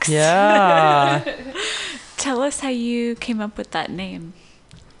rocks. Yeah. Tell us how you came up with that name.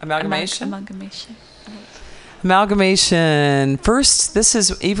 Amalgamation. Amalgamation. First, this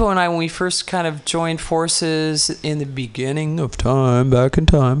is Evo and I when we first kind of joined forces in the beginning of time, back in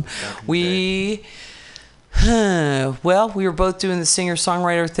time. We were both doing the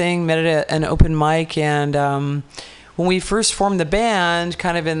singer-songwriter thing, met at an open mic, and when we first formed the band,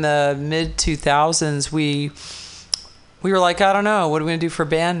 kind of in the mid-2000s, we were like, I don't know, what are we going to do for a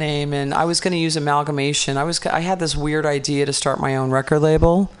band name? And I was going to use Amalgamation. I had this weird idea to start my own record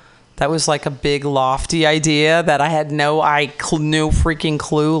label. That was like a big, lofty idea that I had no freaking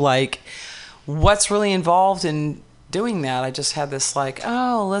clue, like, what's really involved in doing that. I just had this like,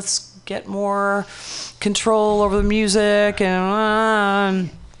 oh, let's get more control over the music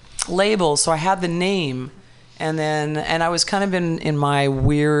and label. So I had the name, and I was kind of in my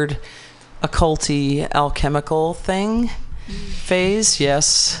weird occulty alchemical thing phase.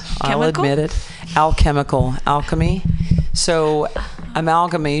 Yes, I'll admit it. Alchemy. So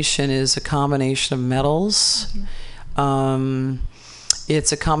amalgamation is a combination of metals.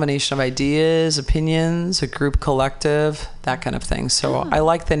 It's a combination of ideas, opinions, a group collective, that kind of thing. So I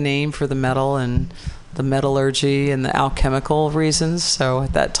like the name for the metal and the metallurgy and the alchemical reasons. So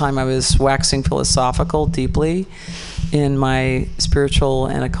at that time I was waxing philosophical deeply in my spiritual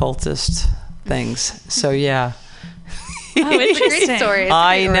and occultist things. So yeah. Oh, It's a great interesting. story. It's a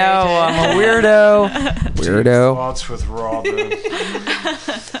I great know, origin. I'm a weirdo. Thoughts with Robin.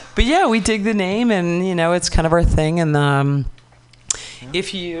 But yeah, we dig the name, and it's kind of our thing. And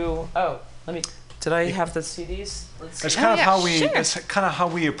if you, did I have the CDs? Let's That's see. kind of how yeah, we. sure. That's kind of how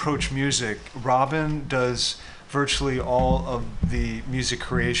we approach music. Robin does virtually all of the music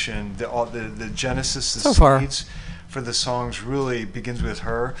creation. The genesis, the So far. seeds for the songs really begins with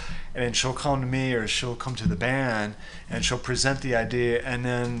her, and then she'll come to me or she'll come to the band and she'll present the idea, and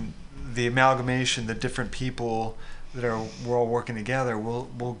then the amalgamation, the different people we're all working together,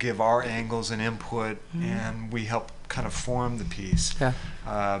 we'll give our angles and input, and we help kind of form the piece. Yeah.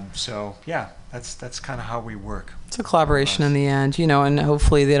 So yeah, that's kind of how we work. It's a collaboration in the end, and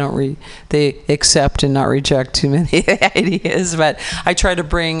hopefully they accept and not reject too many ideas. But I try to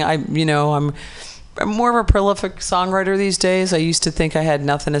bring, I'm more of a prolific songwriter these days. I used to think I had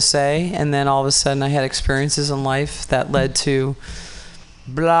nothing to say, and then all of a sudden I had experiences in life that led to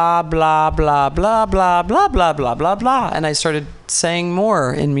blah, blah, blah, blah, blah, blah, blah, blah, blah, blah. And I started saying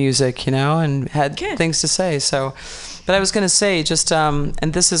more in music, and had things to say. So, but I was going to say just, and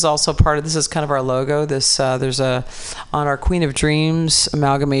this is also this is kind of our logo. This, there's on our Queen of Dreams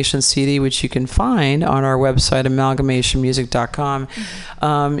amalgamation CD, which you can find on our website,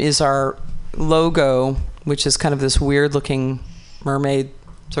 amalgamationmusic.com, is our logo, which is kind of this weird looking mermaid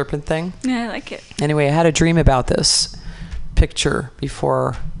serpent thing. Yeah, I like it. Anyway, I had a dream about this picture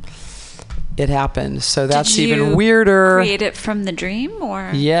before it happened, so that's Did even you weirder. Create it from the dream, or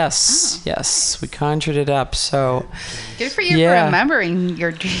Yes, we conjured it up. So Good for you Yeah. for remembering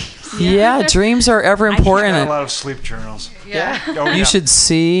your dreams. yeah, dreams are ever I got a important. lot of sleep journals. Yeah. Oh, yeah. You should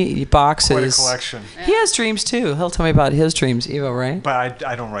see Quite a boxes. collection. He has dreams too. He'll tell me about his dreams, Evo, right? But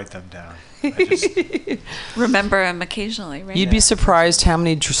I don't write them down. I just, remember them occasionally, right? You'd be surprised how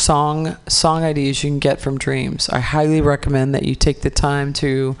many song ideas you can get from dreams. I highly recommend that you take the time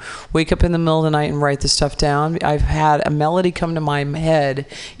to wake up in the middle of the night and write this stuff down. I've had a melody come to my head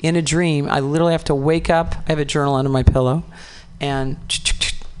in a dream. I literally have to wake up. I have a journal under my pillow and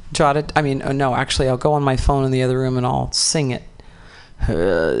jot it. Actually, I'll go on my phone in the other room and I'll sing it. In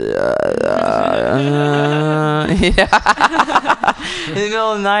the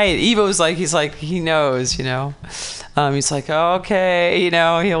middle of the night, Evo's he knows, he's like, okay,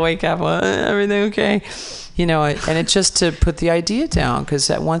 he'll wake up, everything okay, and it's just to put the idea down, because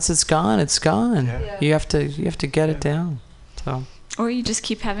once it's gone, it's gone. Yeah. You have to get it down. So Or you just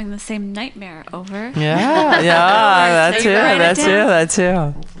keep having the same nightmare over. Yeah, that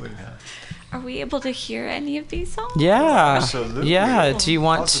too. Are we able to hear any of these songs? Yeah. Absolutely. Yeah. Do you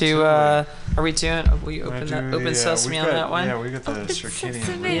want Positively. to? Are we doing? We open that open sesame we've on got- that one. Yeah, we got the Open circadian.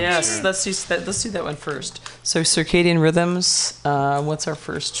 sesame. Yes. Let's do that one first. So circadian rhythms. What's our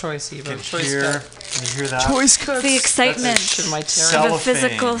first choice, Eva? Can Choice hear, cut. can you hear that? Choice cuts. The excitement Should my of tearing, a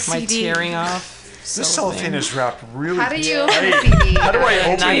physical Cellophane. my CD. tearing off? This cellophane is wrapped really How do you tight. open a CD? How do I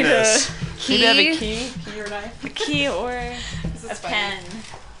open Knife. this? Maybe have a Key? key or knife. A key or a pen.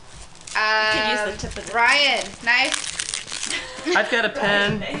 could use the tip of the- Ryan, knife, I've got a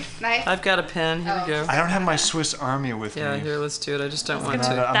pen. knife. I've got a pen. Here we go. I don't have my Swiss Army with Yeah, me. here, let's do it. I just don't I'm want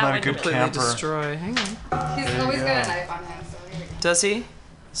not, to I'm not a one good completely camper. destroy. Hang on. He's always got a knife on him, so here we go. Does he?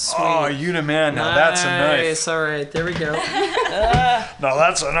 Sweet. Oh, Uniman, now that's a knife. Nice. All right, there we go. Now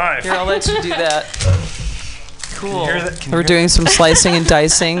that's a knife. Here, I'll let you do that. Cool. hear that? Can you We're hear doing some slicing and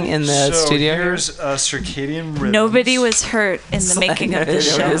dicing in the so studio. here's circadian rhythms. Nobody was hurt in the making of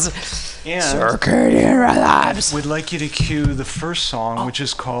this There it show. is. And Circadian rhythms. we'd like you to cue the first song, which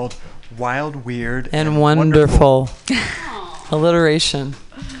is called Wild, Weird, And wonderful. Alliteration.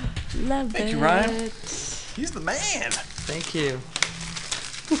 Love Thank it. you, Ryan. He's the man. Thank you.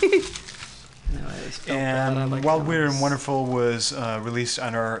 No, I spelled that. I And like Wild, that Weird, one. and Wonderful was released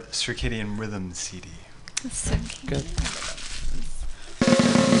on our Circadian Rhythm CD. That's so cute. Good.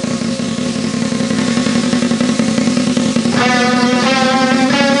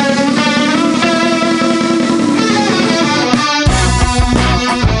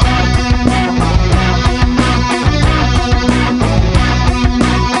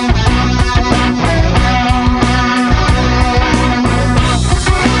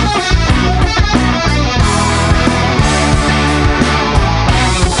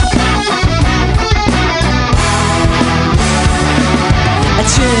 A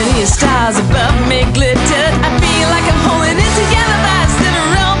trinity of stars above me glittered. I feel like I'm holding it together by a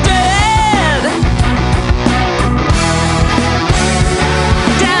cinnamon thread.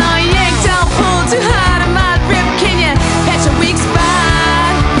 Down, yanked, down, pulled too hard, I might rip. Can you catch a weak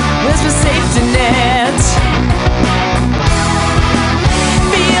spot? Where's my safety net?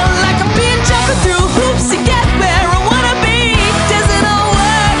 Feel like I've been jumping through hoops to get where I wanna be. Does it all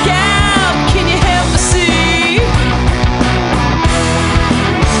work out? Can you help me see?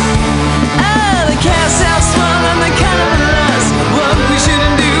 Oh, the cast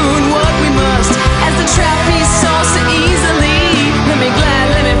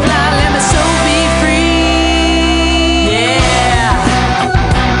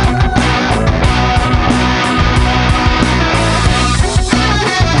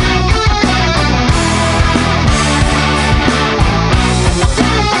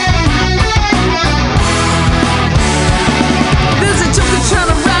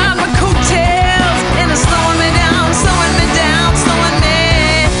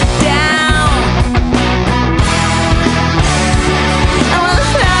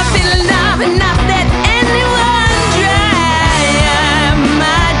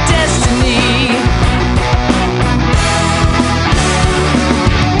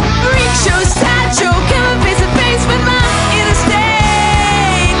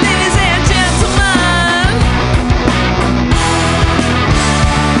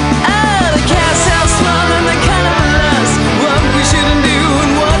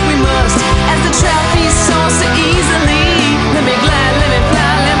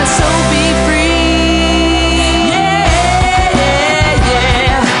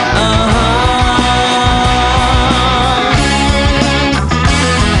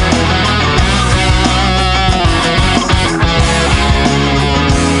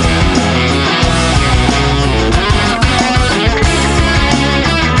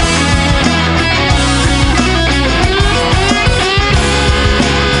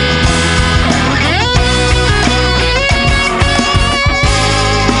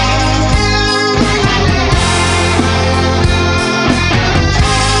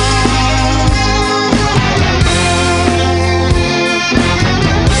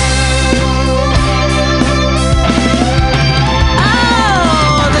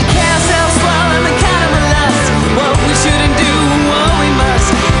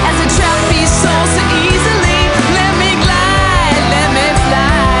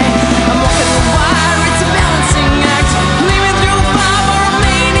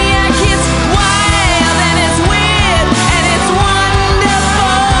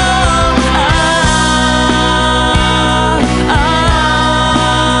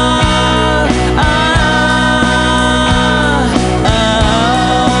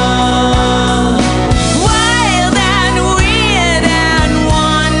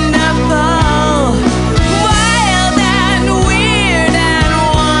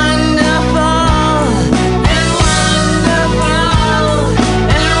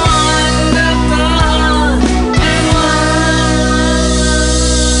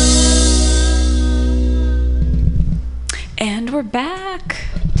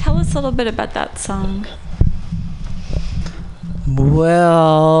Tell us a little bit about that song.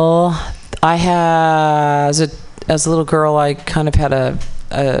 Well, I had as a little girl, I kind of had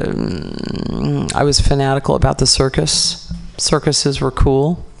I was fanatical about the circus. Circuses were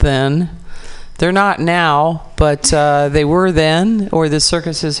cool then. They're not now, but they were then. Or the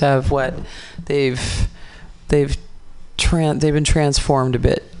circuses have they've been transformed a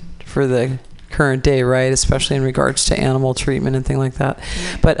bit for the current day, right? Especially in regards to animal treatment and things like that.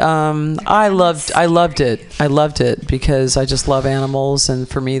 But I loved it because I just love animals, and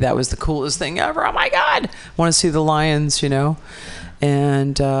for me that was the coolest thing ever. Oh my God, I want to see the lions,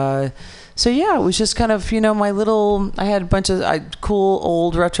 and so yeah, it was just kind of I had a bunch of cool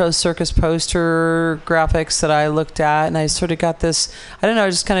old retro circus poster graphics that I looked at, and I sort of got this, I don't know, I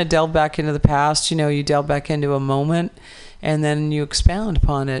just kind of delved back into the past. You delve back into a moment and then you expound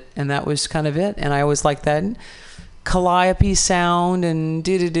upon it, and that was kind of it. And I always liked that calliope sound and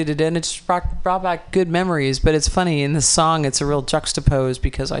and it just brought back good memories. But it's funny, in the song it's a real juxtapose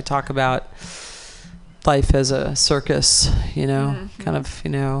because I talk about life as a circus, kind of,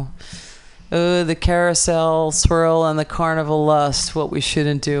 oh, the carousel swirl and the carnival lust, what we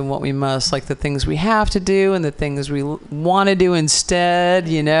shouldn't do and what we must, like the things we have to do and the things we want to do instead,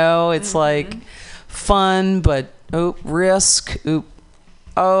 it's like fun, but risk,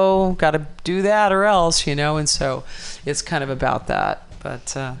 gotta do that or else, and so it's kind of about that.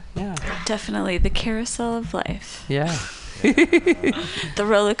 But yeah, definitely the carousel of life. Yeah. The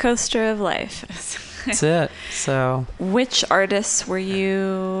roller coaster of life. That's it. So which artists were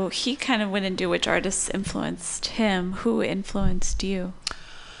you, he kind of went into which artists influenced him? Who influenced you?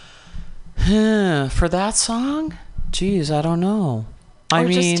 For that song? Geez, I don't know. Or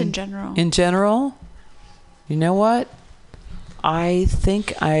just in general? In general? You know what? I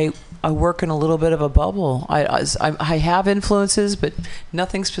think I work in a little bit of a bubble. I have influences, but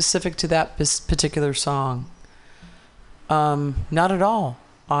nothing specific to that particular song. Not at all.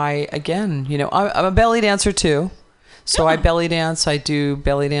 I'm a belly dancer too. So I belly dance. I do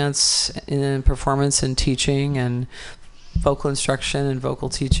belly dance in performance and teaching and vocal instruction and vocal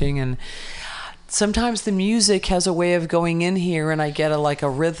teaching. And sometimes the music has a way of going in here and I get a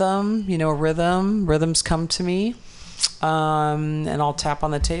rhythm, rhythms come to me. And I'll tap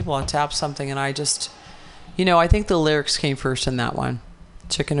on the table, I'll tap something, and I just, I think the lyrics came first in that one.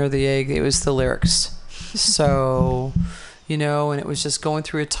 Chicken or the egg, it was the lyrics. So, and it was just going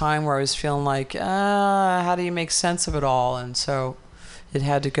through a time where I was feeling like, how do you make sense of it all? And so it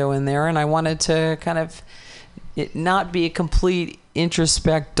had to go in there, and I wanted to kind of it not be a complete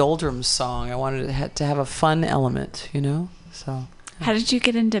introspect doldrums song. I wanted it to have a fun element, so. How did you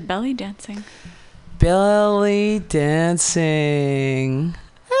get into belly dancing? Belly dancing.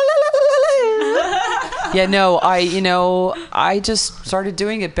 Yeah, no, I just started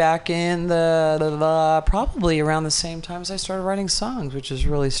doing it back in the probably around the same time as I started writing songs, which is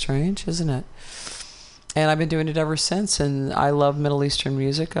really strange, isn't it? And I've been doing it ever since, and I love Middle Eastern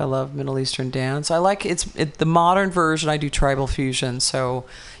music. I love Middle Eastern dance. I like the modern version. I do tribal fusion, so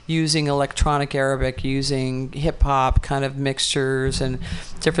using electronic Arabic, using hip hop kind of mixtures and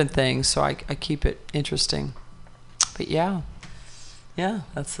different things. So I keep it interesting. But yeah,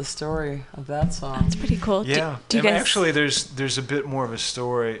 that's the story of that song. That's pretty cool. Yeah, do you guys... actually, there's a bit more of a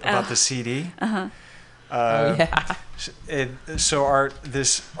story about the CD. Yeah. So our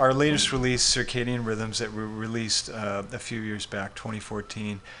latest release, Circadian Rhythms, that we released a few years back,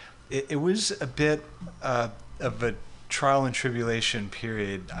 2014. It was a bit of a trial and tribulation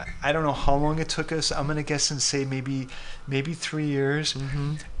period. I don't know how long it took us. I'm gonna guess and say maybe 3 years.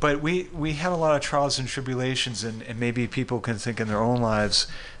 Mm-hmm. But we had a lot of trials and tribulations, and maybe people can think in their own lives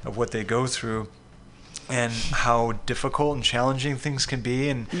of what they go through and how difficult and challenging things can be,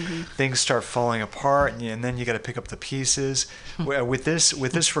 and things start falling apart, and then you got to pick up the pieces. With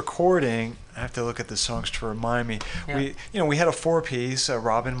this recording, I have to look at the songs to remind me. Yeah. We had a 4-piece,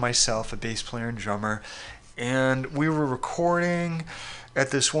 Robin, myself, a bass player and drummer, and we were recording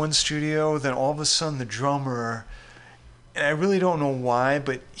at this one studio. Then all of a sudden, the drummer, and I really don't know why,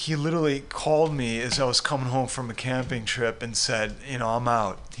 but he literally called me as I was coming home from a camping trip and said, I'm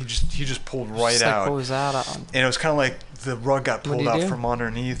out. He just pulled right out. What was that on? And it was kind of like the rug got pulled out from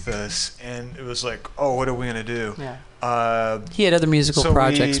underneath us, and it was like, oh, what are we gonna do? Yeah. He had other musical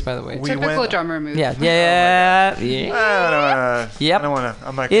projects, by the way. Typical drummer move. Yeah. Yep. I don't wanna.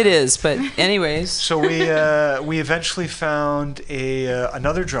 I'm not. It is, but anyways. So we eventually found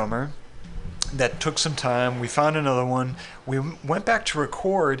another drummer. That took some time. We found another one. We went back to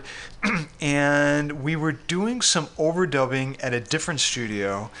record, and we were doing some overdubbing at a different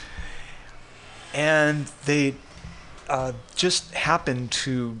studio. And they just happened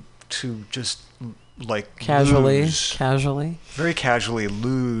to just like Casually, very casually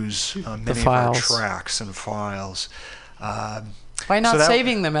lose many of our tracks and files. By not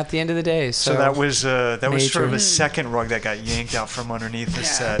saving them at the end of the day. So that was sort of a second rug that got yanked out from underneath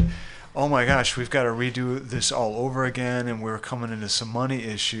us. That, oh my gosh, we've got to redo this all over again, and we're coming into some money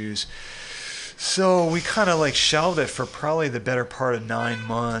issues. So we kind of like shelved it for probably the better part of 9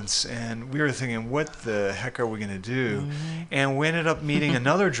 months, and we were thinking, what the heck are we going to do? And we ended up meeting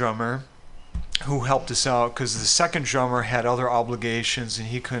another drummer who helped us out, because the second drummer had other obligations and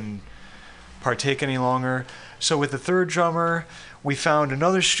he couldn't partake any longer. So with the third drummer, we found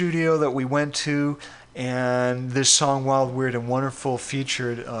another studio that we went to, and this song Wild, Weird, and Wonderful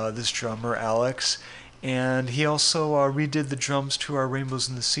featured this drummer, Alex. And he also redid the drums to our Rainbows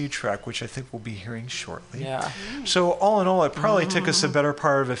in the Sea track, which I think we'll be hearing shortly. Yeah. So all in all, it probably took us a better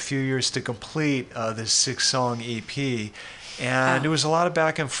part of a few years to complete this 6-song EP. And it was a lot of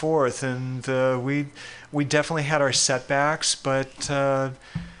back and forth. And we definitely had our setbacks, but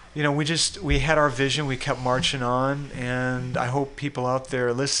we had our vision. We kept marching on. And I hope people out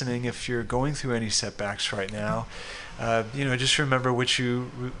there listening, if you're going through any setbacks right now, just remember what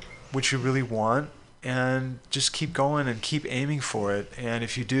you really want. And just keep going and keep aiming for it. And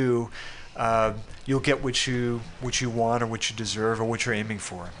if you do, you'll get what you want or what you deserve or what you're aiming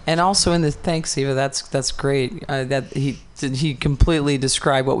for. And also thanks, Eva. That's great. That he completely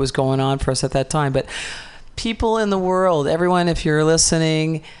described what was going on for us at that time. But people in the world, everyone, if you're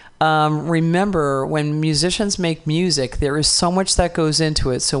listening, remember when musicians make music, there is so much that goes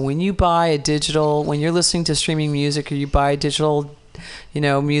into it. So when you buy when you're listening to streaming music or you buy digital,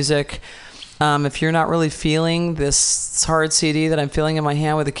 music. If you're not really feeling this hard CD that I'm feeling in my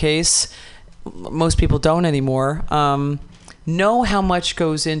hand with a case, most people don't anymore. Know how much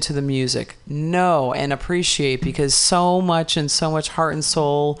goes into the music. Know and appreciate, because so much heart and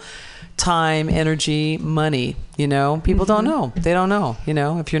soul, time, energy, money, people don't know. They don't know,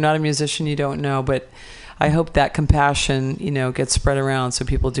 If you're not a musician, you don't know. But I hope that compassion, gets spread around so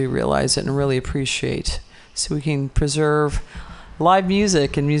people do realize it and really appreciate, so we can preserve live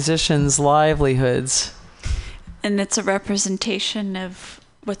music and musicians' livelihoods. And it's a representation of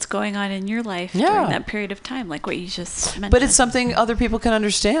what's going on in your life during that period of time, like what you just mentioned. But it's something other people can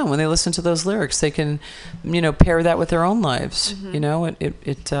understand when they listen to those lyrics. They can, pair that with their own lives.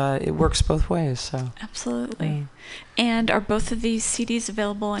 It works both ways. So absolutely. And are both of these CDs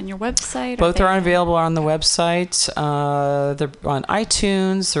available on your website? Both are available on the website. They're on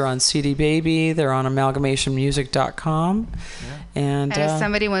iTunes. They're on CD Baby. They're on amalgamationmusic.com. Yeah. And if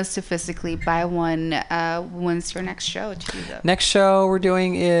somebody wants to physically buy one, when's your next show to do that? Next show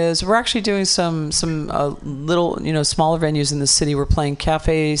we're actually doing some little, smaller venues in the city. We're playing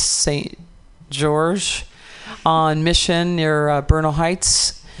Cafe St. George on Mission near Bernal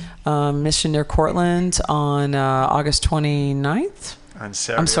Heights, Mission near Cortland on August 29th. On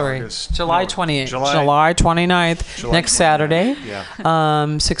Saturday, July 28th. July 29th, next Saturday,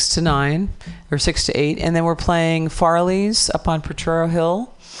 6 to 9 or 6 to 8. And then we're playing Farley's up on Potrero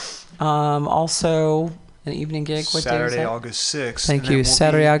Hill. Also, an evening gig. What Saturday, day is that? August 6th. Thank you.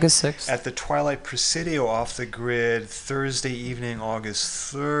 Saturday, August 6th. At the Twilight Presidio off the grid, Thursday evening,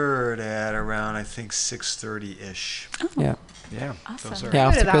 August 3rd at around, I think, 6:30-ish. Oh. Yeah. Yeah, awesome.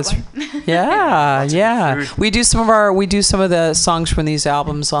 Yeah. We do some of the songs from these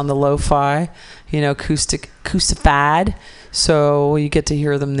albums on the lo-fi, acoustified. So you get to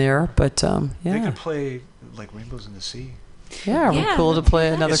hear them there. But they could play like Rainbows in the Sea. Yeah, we're cool to play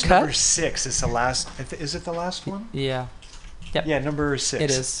another cut. Number 6. It's the last. Is it the last one? Yeah. Yep. Yeah, number 6. It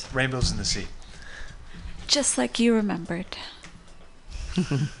is. Rainbows in the Sea. Just like you remembered.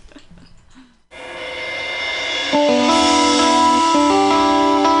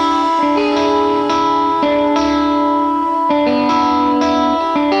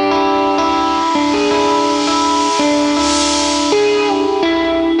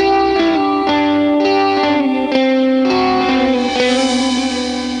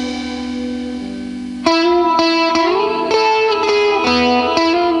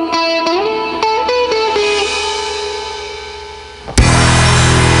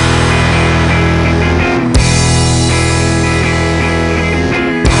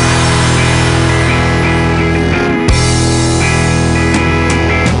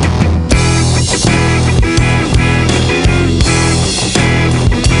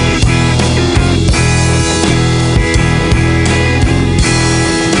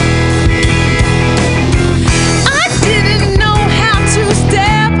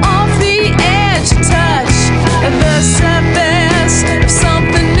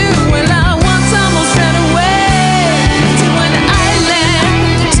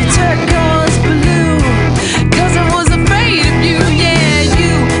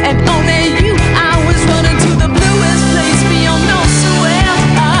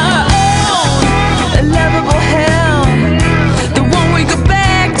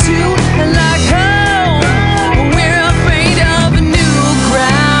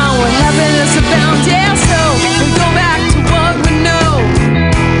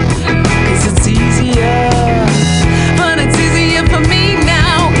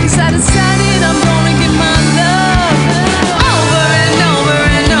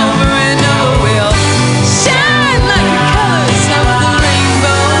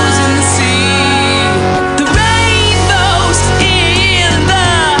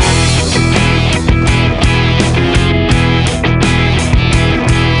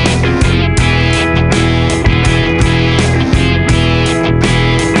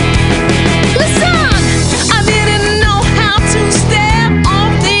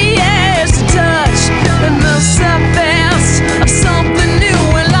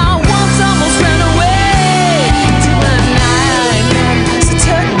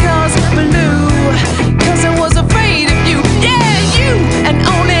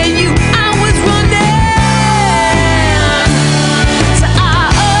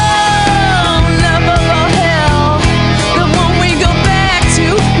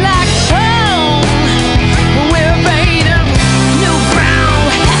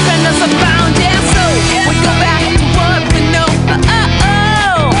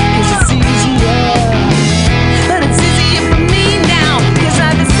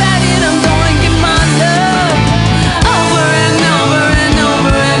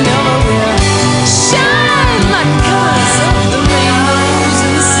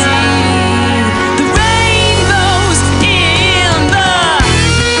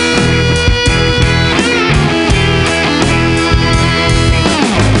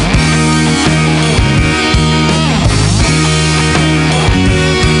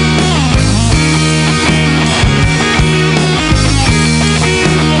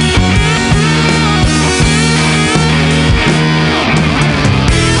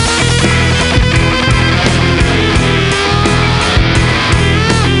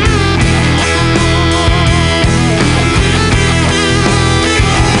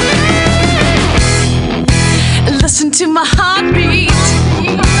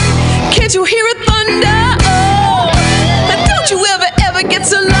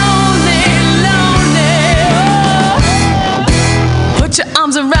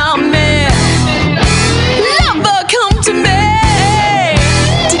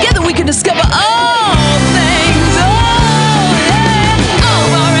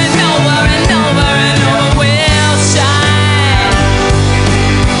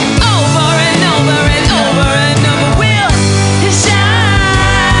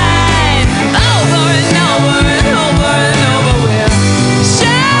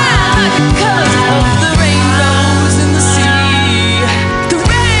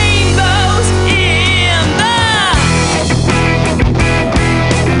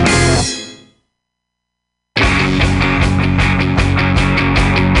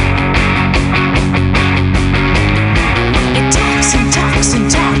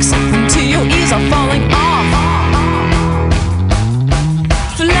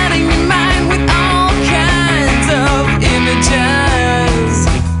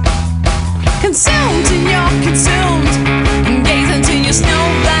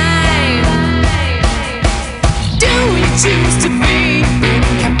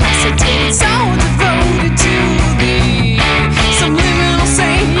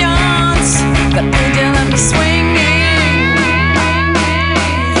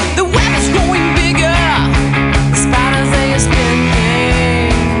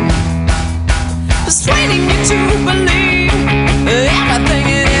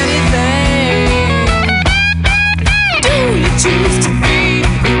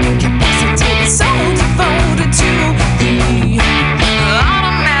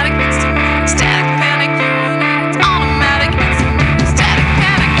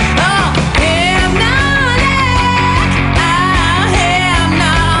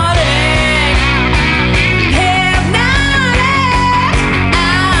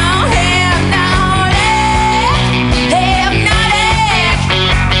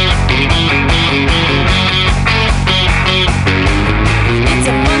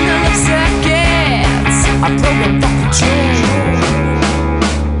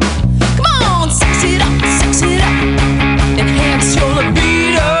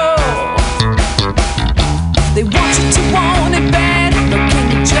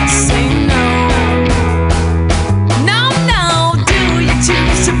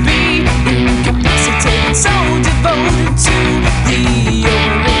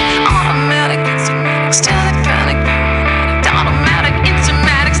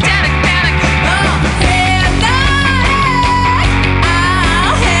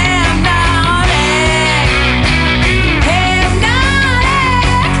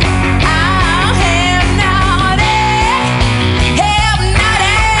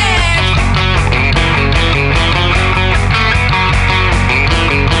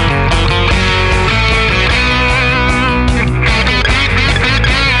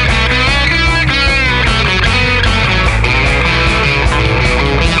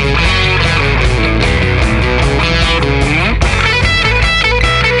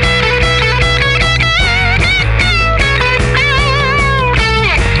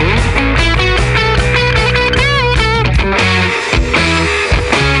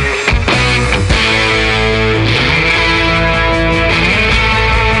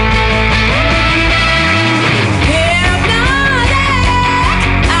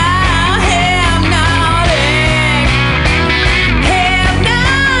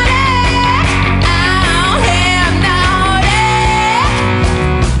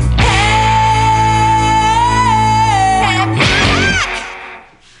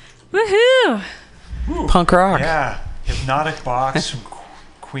 Punk rock. Yeah, Hypnotic Box from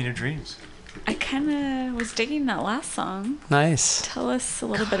Queen of Dreams. I kind of was digging that last song. Nice. Tell us a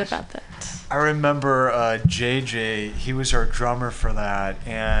little bit about that. I remember JJ, he was our drummer for that,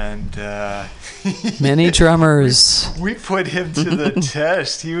 and Many drummers. we put him to the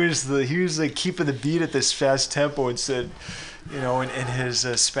test. He was like keeping the beat at this fast tempo and said, you know, in his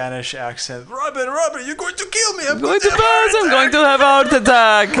Spanish accent, Robin, you're going to kill me. I'm going to buzz. I'm going to have a heart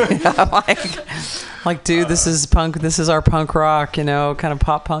attack. like, dude, this is punk. This is our punk rock, you know, kind of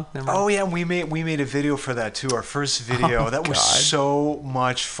pop punk number. Oh yeah, we made a video for that too. Our first video. That was so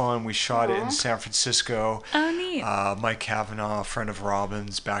much fun. We shot it in San Francisco. Oh, neat. Mike Kavanaugh, a friend of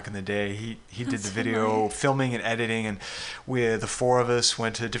Robin's back in the day, he did the video filming and editing, and the four of us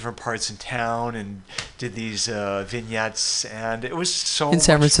went to different parts in town and did these vignettes, and it was so in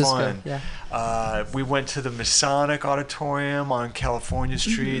San much Francisco, fun. yeah. We went to the Masonic Auditorium on California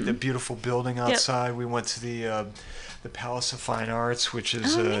Street, the beautiful building outside. We went to the Palace of Fine Arts, which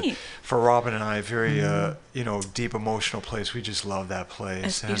is for Robin and I a very deep emotional place. We just love that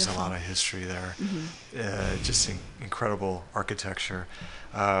place. It has a lot of history there. Just incredible architecture.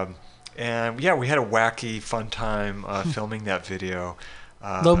 And yeah, we had a wacky, fun time filming that video.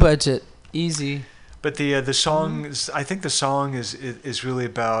 Low budget, easy. But the song, I think the song is really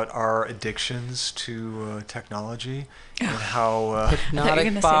about our addictions to technology and how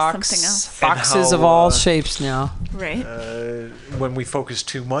Hypnotic Box, boxes of all shapes now. Right. When we focus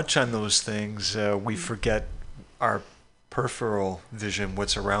too much on those things, we forget our peripheral vision,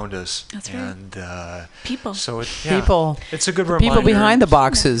 what's around us. That's right. And people. So people. It's a good reminder. People behind the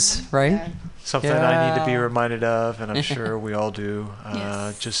boxes, right? Yeah. Something I need to be reminded of, and I'm sure we all do,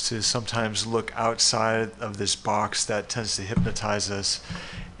 just to sometimes look outside of this box that tends to hypnotize us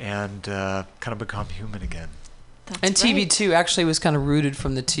and kind of become human again. And TV too actually was kind of rooted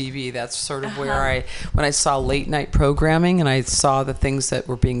from the TV. That's sort of where when I saw late night programming and I saw the things that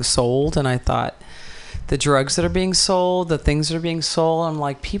were being sold, and I thought, the drugs that are being sold, the things that are being sold, I'm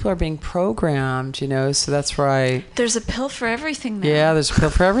like, people are being programmed, you know, so that's right. There's a pill for everything now. Yeah, there's a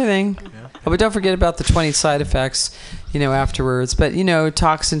pill for everything. Oh, but don't forget about the 20 side effects, you know, afterwards. But, you know,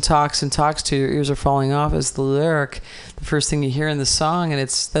 toxin till your ears are falling off is the lyric, the first thing you hear in the song, and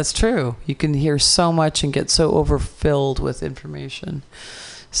that's true. You can hear so much and get so overfilled with information.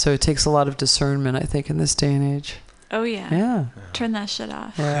 So it takes a lot of discernment, I think, in this day and age. Oh, yeah. Yeah. Turn that shit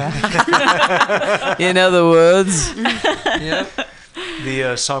off. Yeah. In other words. Yep.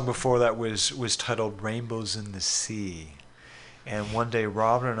 The song before that was titled Rainbows in the Sea. And one day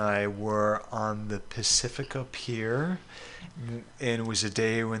Robin and I were on the Pacifica Pier, and it was a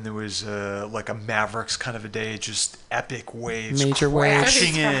day when there was like a Mavericks kind of a day, just epic waves Major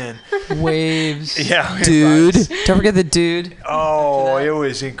crashing in. Waves. Yeah. Dude. Don't forget the dude. Oh, it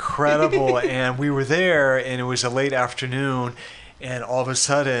was incredible. And we were there, and it was a late afternoon, and all of a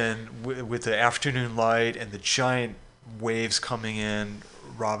sudden, with the afternoon light and the giant waves coming in,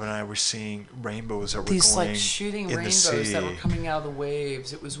 Rob and I were seeing rainbows that were these going like shooting in rainbows the sea. that were coming out of the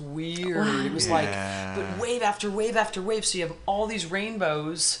waves. It was weird. Wow. It was like, but wave after wave after wave. So you have all these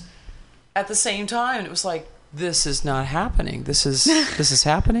rainbows at the same time, and it was like, this is not happening. This is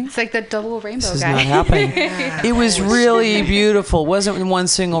happening. It's like the double rainbow This is guy. not happening. It was really beautiful. It wasn't one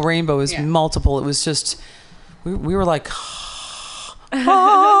single rainbow. It was multiple. It was just, we were like,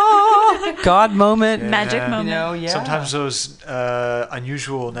 God moment. Magic moment. You know, Sometimes those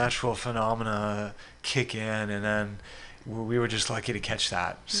unusual natural phenomena kick in, and then we were just lucky to catch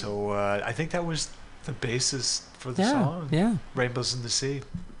that. So I think that was the basis for the song. Yeah. Rainbows in the Sea.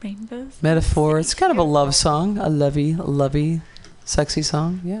 Rainbows. Metaphor. It's kind of a love song, a lovey, sexy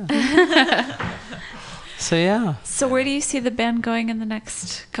song. Yeah. So yeah. So where do you see the band going in the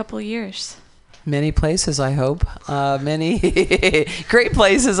next couple of years? Many places, I hope. Many great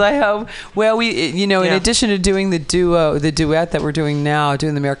places, I hope. Well, we, in addition to doing the duet that we're doing now,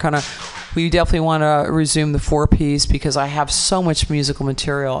 doing the Americana, we definitely want to resume the 4-piece because I have so much musical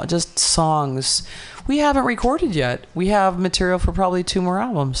material, just songs we haven't recorded yet. We have material for probably 2 more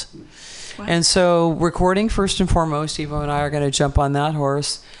albums. Wow. And so recording first and foremost, Evo and I are going to jump on that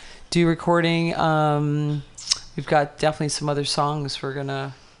horse, do recording. We've got definitely some other songs we're going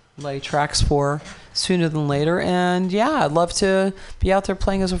to lay tracks for sooner than later, and I'd love to be out there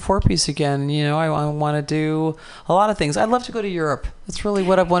playing as a 4-piece again. I want to do a lot of things. I'd love to go to Europe. That's really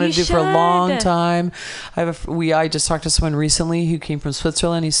what I've wanted to do for a long time. I just talked to someone recently who came from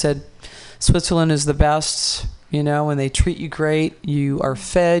Switzerland. He said Switzerland is the best, and they treat you great. You are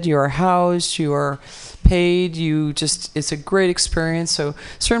fed, you are housed, you are paid, it's a great experience. So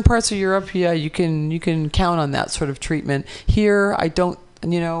certain parts of Europe, you can count on that sort of treatment. Here, I don't,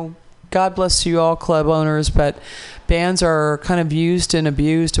 God bless you all, club owners, but bands are kind of used and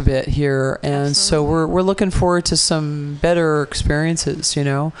abused a bit here, and so we're looking forward to some better experiences.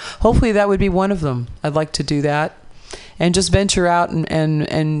 Hopefully that would be one of them. I'd like to do that, and just venture out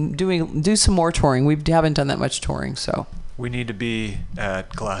and do some more touring. We haven't done that much touring, so. We need to be at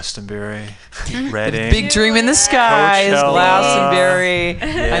Glastonbury, Reading. Big dream in the sky is Coachella. Glastonbury.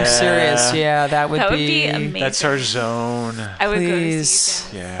 I'm serious. Yeah, that would be amazing. That's our zone. I would Please. go to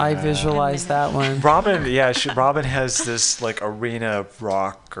see you guys. Yeah. I visualize that one. Robin, Robin has this like arena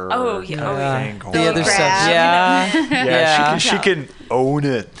rocker Oh, yeah. kind of Yeah. thing going The other on. stuff. Yeah. Yeah, she can own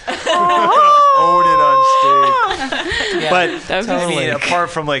it. Own it on stage. Yeah, But totally. I mean, apart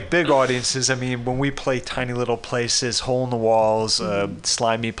from like big audiences, I mean, when we play tiny little places, hole in the walls,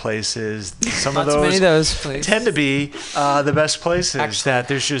 slimy places, some Not of too many those of those, please. tend to be the best places. Actually, that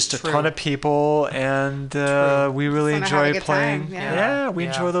there's just a true. ton of people, and we really Just wanna have a enjoy good playing. time, yeah. We Yeah.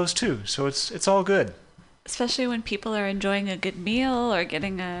 enjoy those too. So it's all good. Especially when people are enjoying a good meal or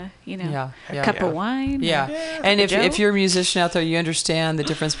getting a cup yeah. of wine. Yeah. And if you're a musician out there, you understand the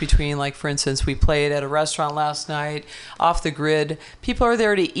difference between, like, for instance, we played at a restaurant last night, off the grid. People are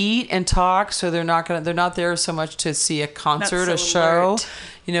there to eat and talk, so they're not there so much to see a concert, so a show.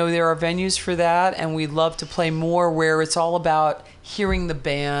 alert. There are venues for that, and we'd love to play more where it's all about hearing the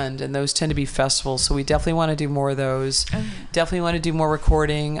band, and those tend to be festivals. So we definitely want to do more of those. Definitely want to do more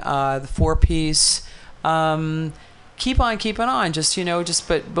recording. The 4-piece. Keep on keeping on.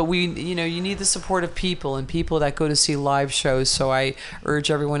 But we, you need the support of people and people that go to see live shows. So I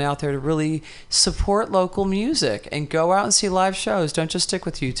urge everyone out there to really support local music and go out and see live shows. Don't just stick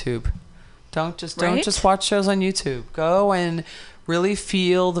with YouTube. Don't just watch shows on YouTube. Go and really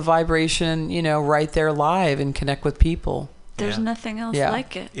feel the vibration, right there live and connect with people. There's nothing else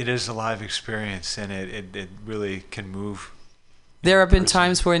like it. It is a live experience, and it really can move. There have been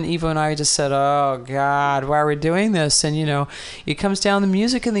times when Evo and I just said, oh, God, why are we doing this? And, it comes down to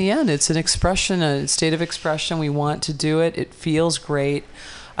music in the end. It's an expression, a state of expression. We want to do it. It feels great.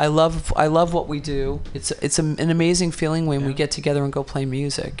 I love what we do. It's an amazing feeling when we get together and go play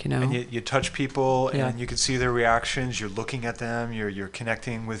music, And you touch people, and Yeah. you can see their reactions. You're looking at them. You're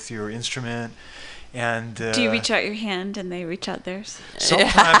connecting with your instrument. And Do you reach out your hand and they reach out theirs?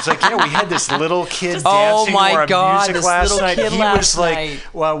 sometimes, we had this little kid Oh dancing my to our God, music this last little night. kid He last was like, night.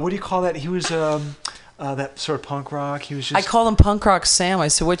 well, what do you call that? He was that sort of punk rock. He was just. I called him Punk Rock Sam. I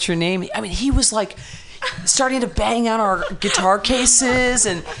said, what's your name? I mean, he was like starting to bang on our guitar cases,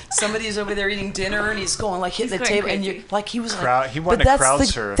 and somebody's over there eating dinner, and he's going like hitting the going table, crazy. and you like he was Crowd- like, he wanted but to that's crowd the,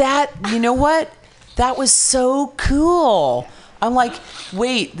 surf. that you know what? That was so cool. I'm like,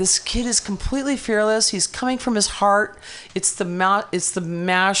 wait, this kid is completely fearless. He's coming from his heart. It's the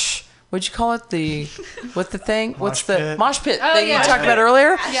mash. What'd you call it? What's the thing? What's the pit. mosh pit Oh, thing yeah. you talked about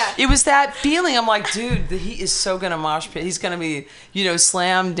earlier? Yeah. It was that feeling. I'm like, dude, he is so gonna mosh pit. He's gonna be,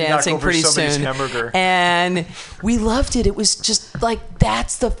 slam dancing over pretty somebody's soon. hamburger. And we loved it. It was just like,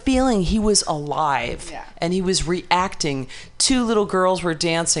 that's the feeling. He was alive, Yeah. and he was reacting. 2 little girls were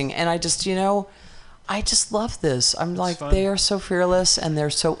dancing, and I just, I just love this. I'm like, fun. they are so fearless and they're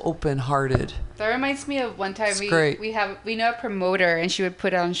so open-hearted. That reminds me of one time great. we know a promoter, and she would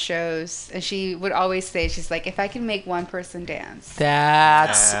put on shows, and she would always say, she's like, if I can make one person dance,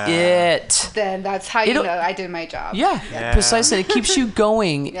 That's it. then that's how It'll- I did my job. Yeah, precisely. It keeps you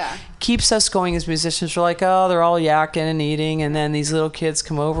going. Yeah. Keeps us going as musicians. We're like, oh, they're all yakking and eating, and then these little kids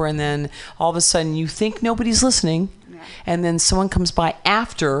come over, and then all of a sudden you think nobody's listening, and then someone comes by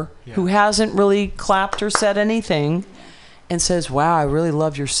after who hasn't really clapped or said anything and says, wow, I really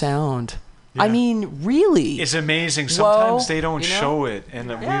love your sound. I mean, really. It's amazing. Sometimes Whoa, they don't you know? show it, and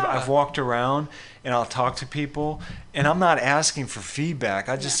I've walked around and I'll talk to people, and I'm not asking for feedback.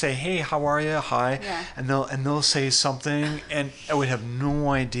 I just say, "Hey, how are you? Hi," Yeah. and they'll say something, and I would have no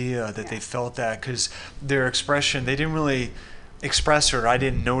idea that they felt that, because their expression, they didn't really express it, or I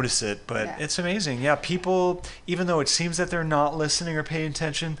didn't notice it, but it's amazing. Yeah, people, even though it seems that they're not listening or paying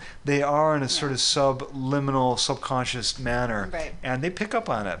attention, they are in a sort of subliminal, subconscious manner, Right. and they pick up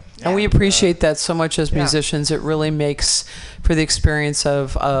on it. And we appreciate that so much as musicians. It really makes for the experience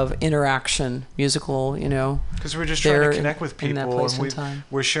of interaction, musical, Because we're just trying to connect with in that people, place and and time.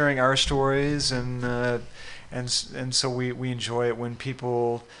 we're sharing our stories, and so we enjoy it when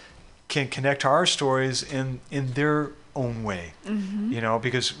people can connect to our stories in their own way.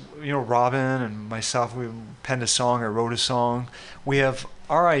 Because Robin and myself, we penned a song or wrote a song. We have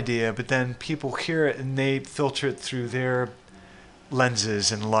our idea, but then people hear it and they filter it through their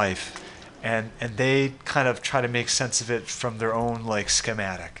lenses in life, and they kind of try to make sense of it from their own like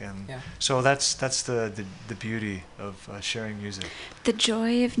schematic, and so that's the beauty of sharing music. The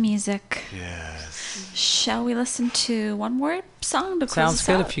joy of music. Yes. Shall we listen to one more song to close Sounds us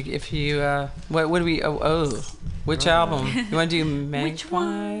good. out? If you what do we which album you want to do?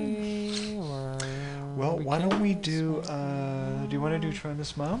 Magpie or well, why don't we do you want to do Try to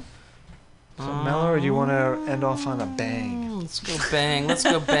Smile? So mellow, or do you want to end off on a bang? Let's go bang. Let's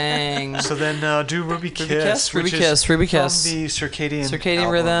go bang. So then do Ruby Kiss. Ruby Kiss. Ruby Kiss. From the Circadian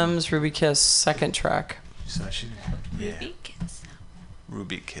album. Rhythms, Ruby Kiss, second track. So Ruby Kiss.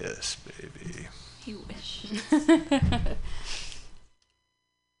 Ruby Kiss, baby. You wish.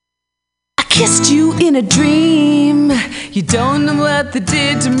 I kissed you in a dream. You don't know what they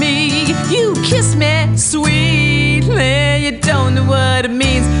did to me. You kissed me sweetly. You don't know what it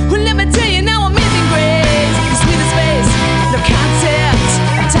means. Well, let me tell you now, amazing grace, the sweetest face, no concept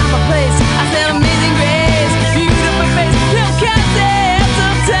of time or place. I said amazing grace, beautiful face, no concept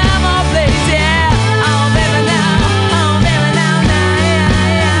of time or place. Yeah, oh baby now, yeah,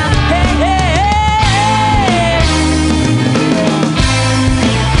 yeah. Hey, hey, hey.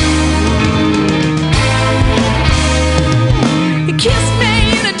 You kissed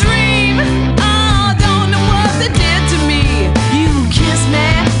me in a dream. Oh, don't know what they did to me. You kissed me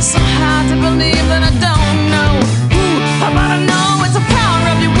so hard to believe that I don't know. Ooh, but I know it's the power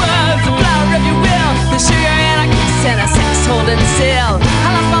of your words, the flower of your will, the sugar and a kiss and a sex holding still. I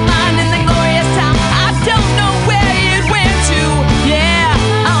lost my mind in the glorious time. I don't know where it went to. Yeah,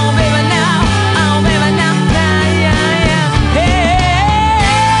 oh baby now, yeah, yeah. Hey,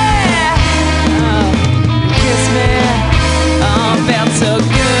 oh, kiss me. Oh, felt so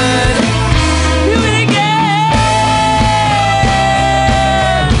good. Do it again.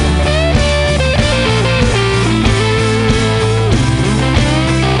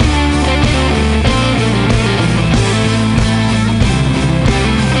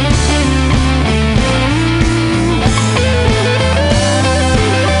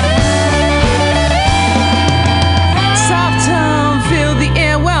 Soft tongue filled the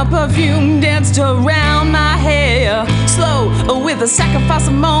air while perfume danced around my hair. Slow with a sacrifice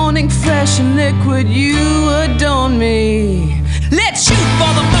of morning, fresh and liquid, you adorn me. Let's shoot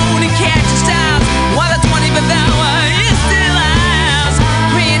for the moon and catch the stars while the 25th hour is still ours.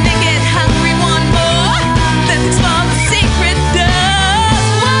 Praying to get hungry one more. Let's explore the secret doors.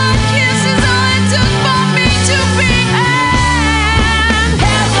 One kiss is all it took for me to be in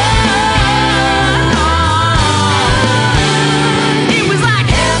heaven. It was like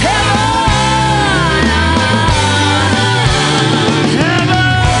heaven.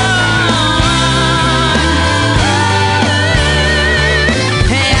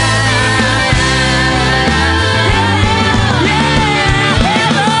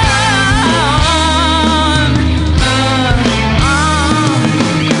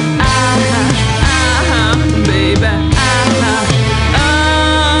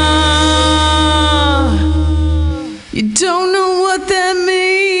 You don't know what that means.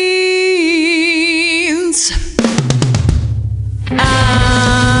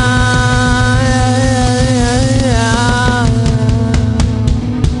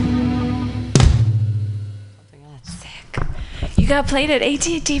 Sick. You got played at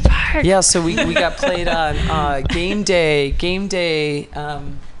AT&T Park. Yeah, so we got played on Game Day.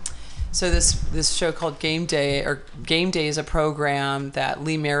 So this show called Game Day, or Game Day is a program that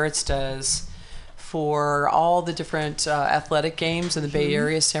Lee Merritt's does for all the different athletic games in the Bay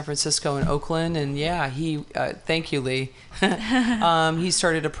Area, San Francisco and Oakland. And yeah, he thank you, Lee. He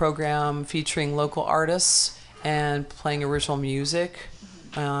started a program featuring local artists and playing original music.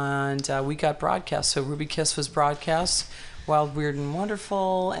 And we got broadcast. So Ruby Kiss was broadcast, Wild, Weird, and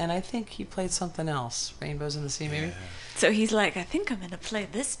Wonderful, and I think he played something else, Rainbows in the Sea, maybe. So he's like, I think I'm gonna play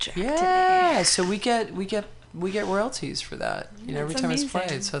this track today. Yeah. So we get royalties for that, every time amazing. it's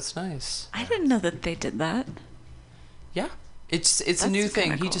played. So it's nice. I didn't know that they did that. Yeah, it's a new That's thing.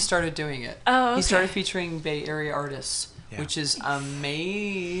 kinda He cool. just started doing it. Oh, okay. He started featuring Bay Area artists, which is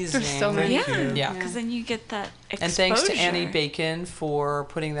amazing. There's so many. Yeah. Because then you get that exposure. And thanks to Annie Bacon for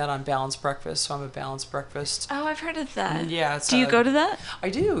putting that on Balanced Breakfast. So I'm a Balanced Breakfast. Oh, I've heard of that. Yeah. Do you go to that? I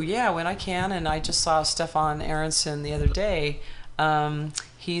do, yeah, when I can. And I just saw Stefan Aronson the other day.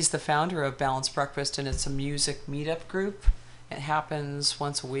 He's the founder of Balanced Breakfast, and it's a music meetup group. It happens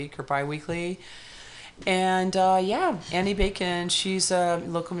once a week or bi-weekly. And Annie Bacon, she's a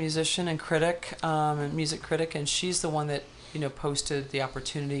local musician and critic, and music critic, and she's the one that posted the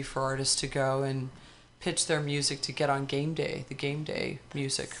opportunity for artists to go and pitch their music to get on Game Day, the Game Day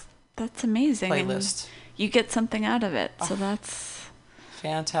music That's amazing. playlist. And you get something out of it, so that's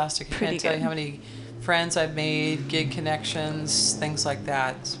fantastic. I Pretty can't tell you good. how many friends I've made, gig connections, things like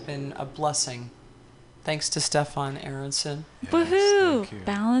that. It's been a blessing. Thanks to Stefan Aronson. Woohoo! thank you.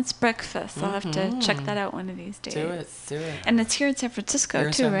 Balanced breakfast. I'll have to check that out one of these days. Do it. And it's here in San Francisco Here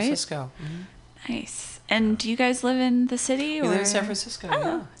in too, San right? Francisco. Nice. And do you guys live in the city? We or? live in San Francisco. Oh,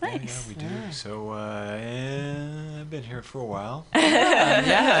 Yeah. nice. Yeah, we do. So I've been here for a while.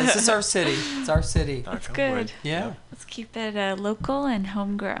 Yeah, this is our city. It's our city. That's Knock on good. wood. Yeah. Let's keep it local and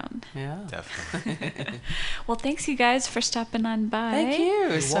homegrown. Yeah. Definitely. Well, thanks you guys for stopping on by. Thank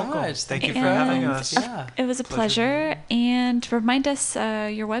you so welcome. much. Thank you for having us. Yeah. It was a Pleasure. pleasure. And remind us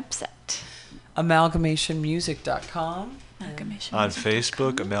your website. Amalgamationmusic.com. Amalgamation. On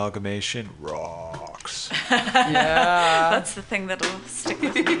Facebook, Amalgamation rocks. Yeah. That's the thing that'll stick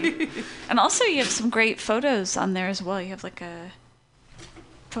with me. And also, you have some great photos on there as well. You have like a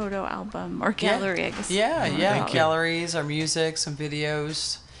photo album or gallery, I guess. Yeah, yeah. Thank you. Galleries, our music, some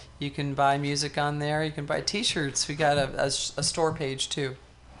videos. You can buy music on there. You can buy T-shirts. We got a store page too.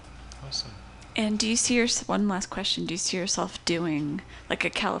 Awesome. And do you see one last question? Do you see yourself doing like a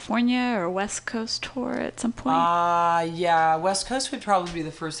California or West Coast tour at some point? Yeah. West Coast would probably be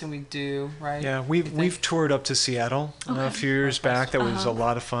the first thing we do, right? Yeah, we've toured up to Seattle a few years back. That was a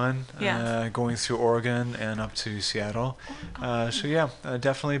lot of fun. Yeah. Going through Oregon and up to Seattle. So yeah,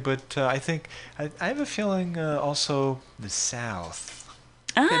 definitely. But I think I have a feeling also the South.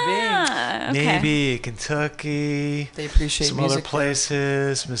 Okay. Maybe Kentucky. They appreciate some music other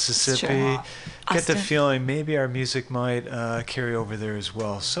places, Mississippi. Get the Austin. feeling maybe our music might carry over there as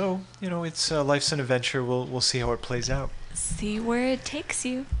well. So it's life's an adventure. We'll see how it plays out. See where it takes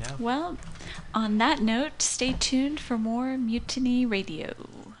you. Yeah. Well, on that note, stay tuned for more Mutiny Radio.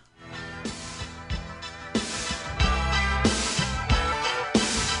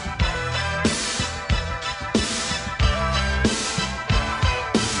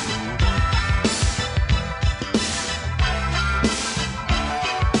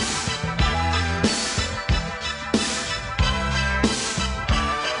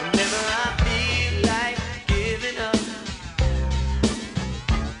 Whenever I feel like giving up,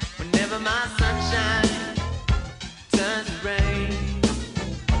 whenever my sunshine turns to rain,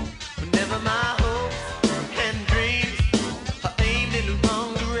 whenever my hopes and dreams are aimed in the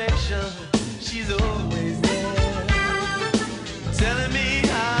wrong direction, she's always there, telling me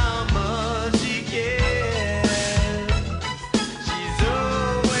how much she cares. She's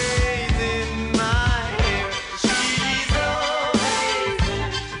always in my hair. She's always in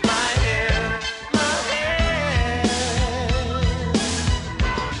my hair, my hair.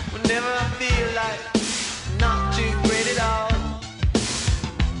 Whenever I feel like not too great at all,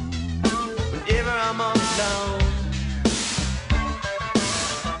 whenever I'm all alone,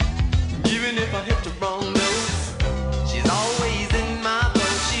 even if I hit the wrong notes, she's always in my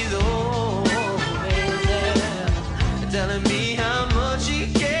boat. She's always there, telling me how much she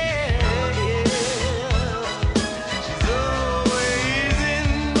cares. She's always in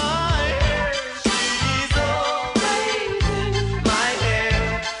my hair. She's always in my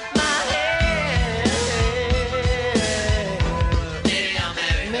hair, my hair. Maybe I'll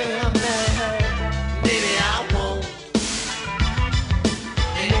marry her. Maybe I'll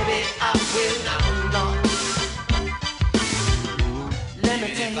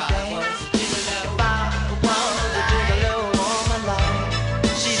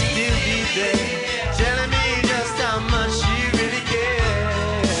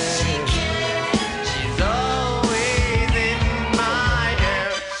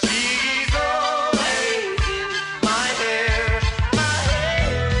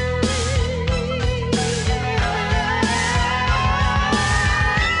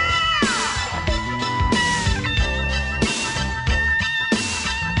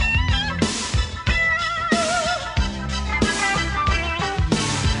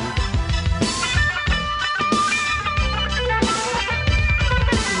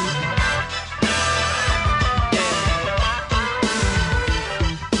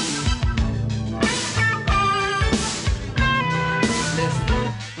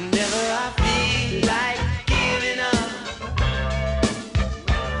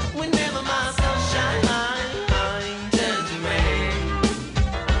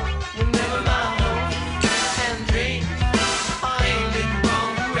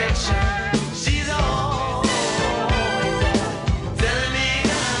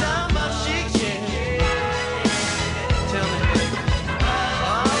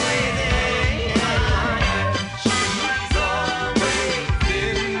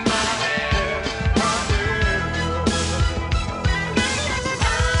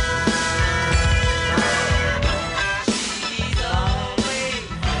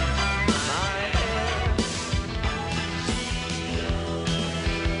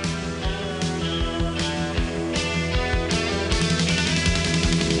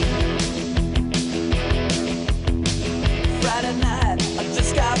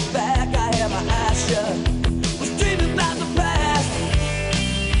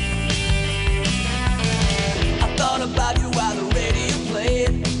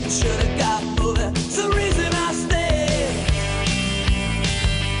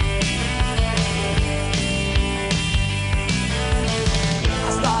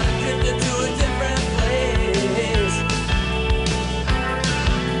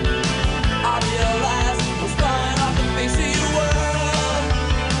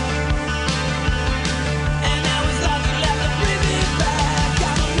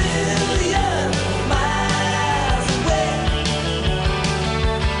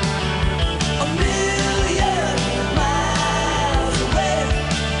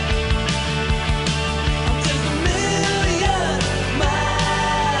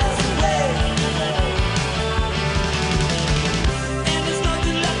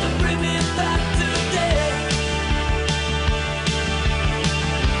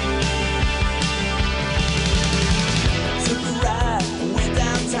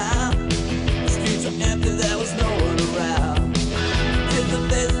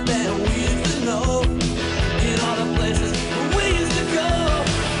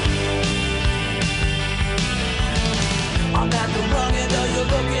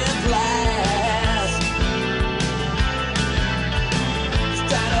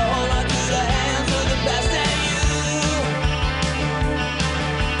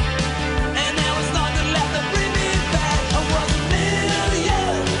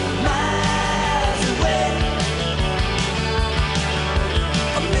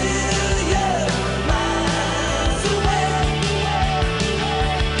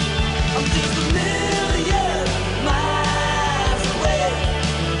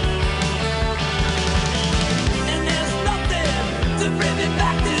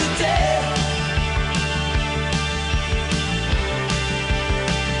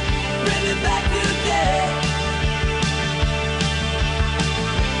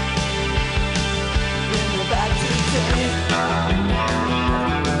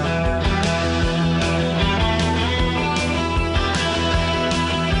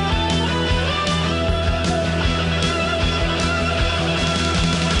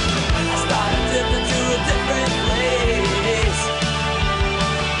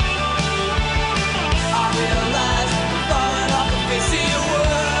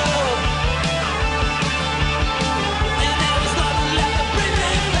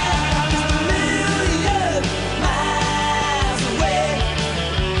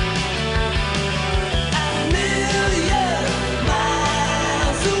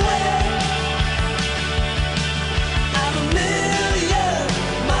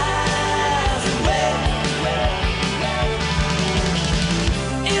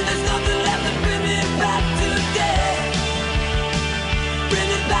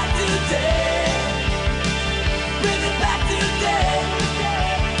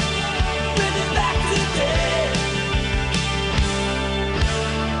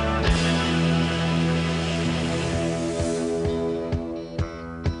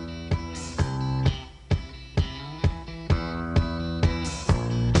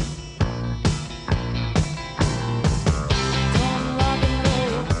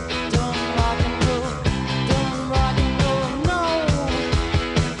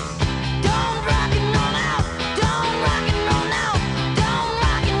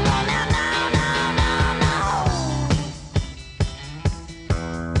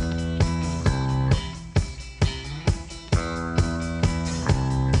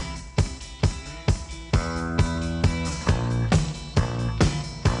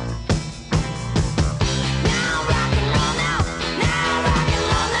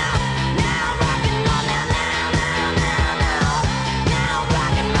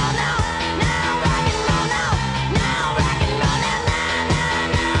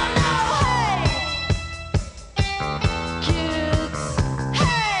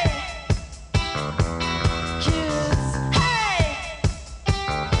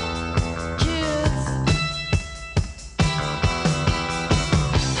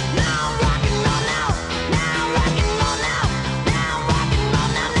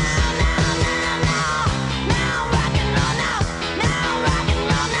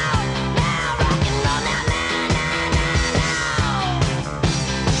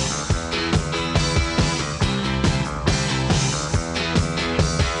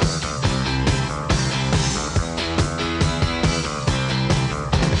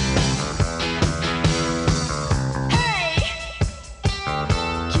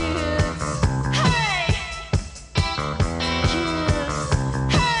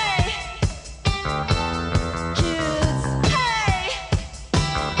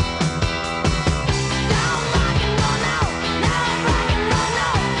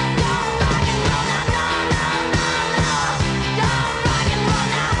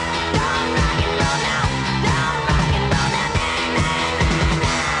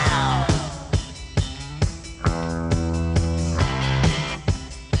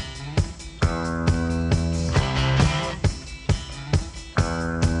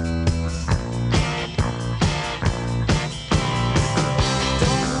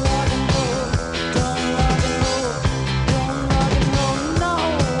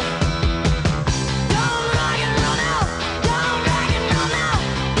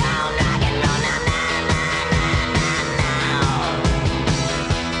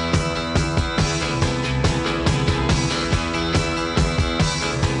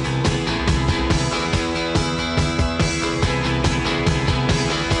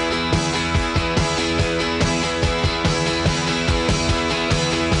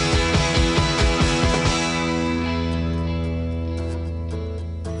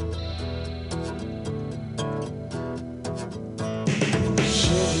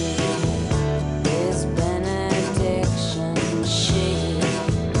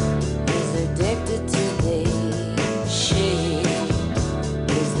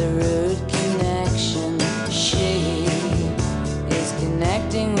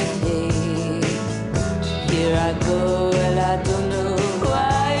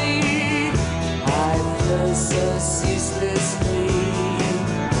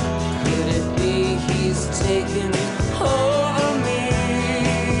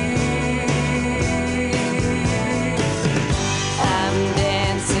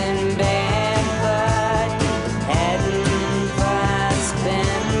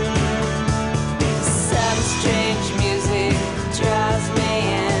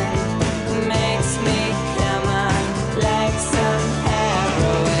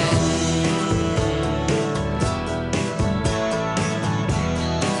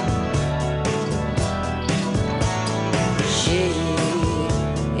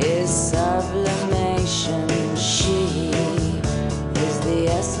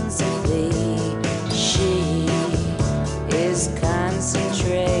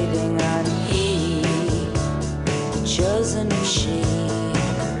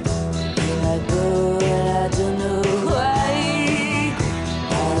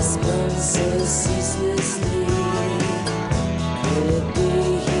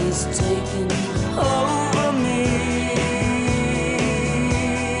is taking over me.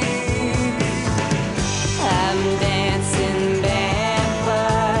 I'm dancing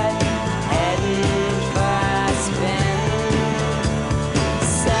barefoot, heading for a spin.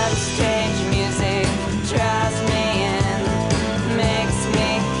 Some strange music draws me in, makes me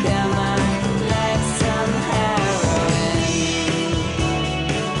come on like some heroin.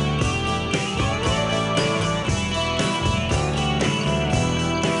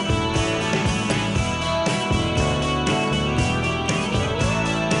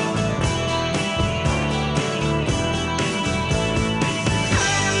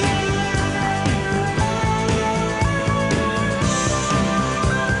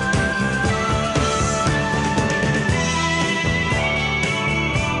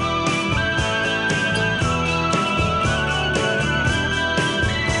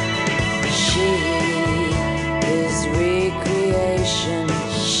 She is recreation.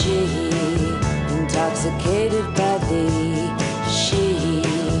 She intoxicated by thee. She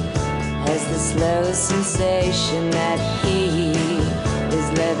has the slow sensation that he is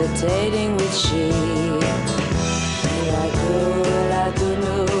levitating with she. Here I go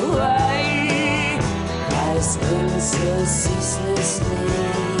no why. I spin so ceaselessly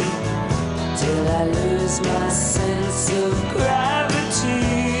till I lose my sense of gravity.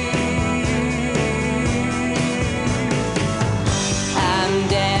 I'm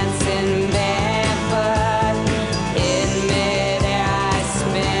dancing barefoot, in midair I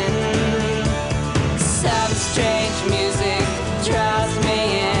spin. Some strange music draws me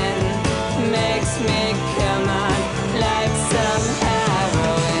in, makes me come on like some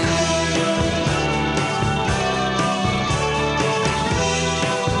heroin.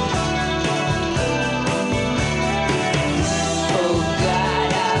 Oh God,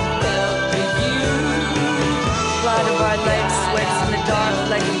 I fell for you. Light of our life sweats in the dark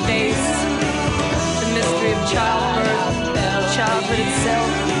like a face. The mystery of childbirth, childhood itself,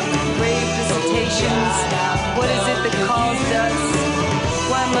 grave visitations. What is it that calls us?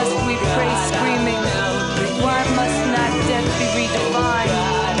 Why must we pray screaming? Why must not death be redefined?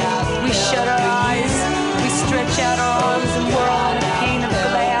 We shut our eyes, we stretch out our arms and whirl on a pane of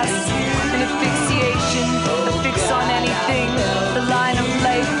glass. An asphyxiation, a fix on anything. The line of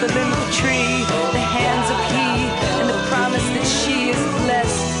life, the limb of tree, the hands of he, and the promise that she is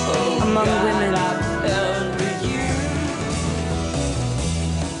blessed among women.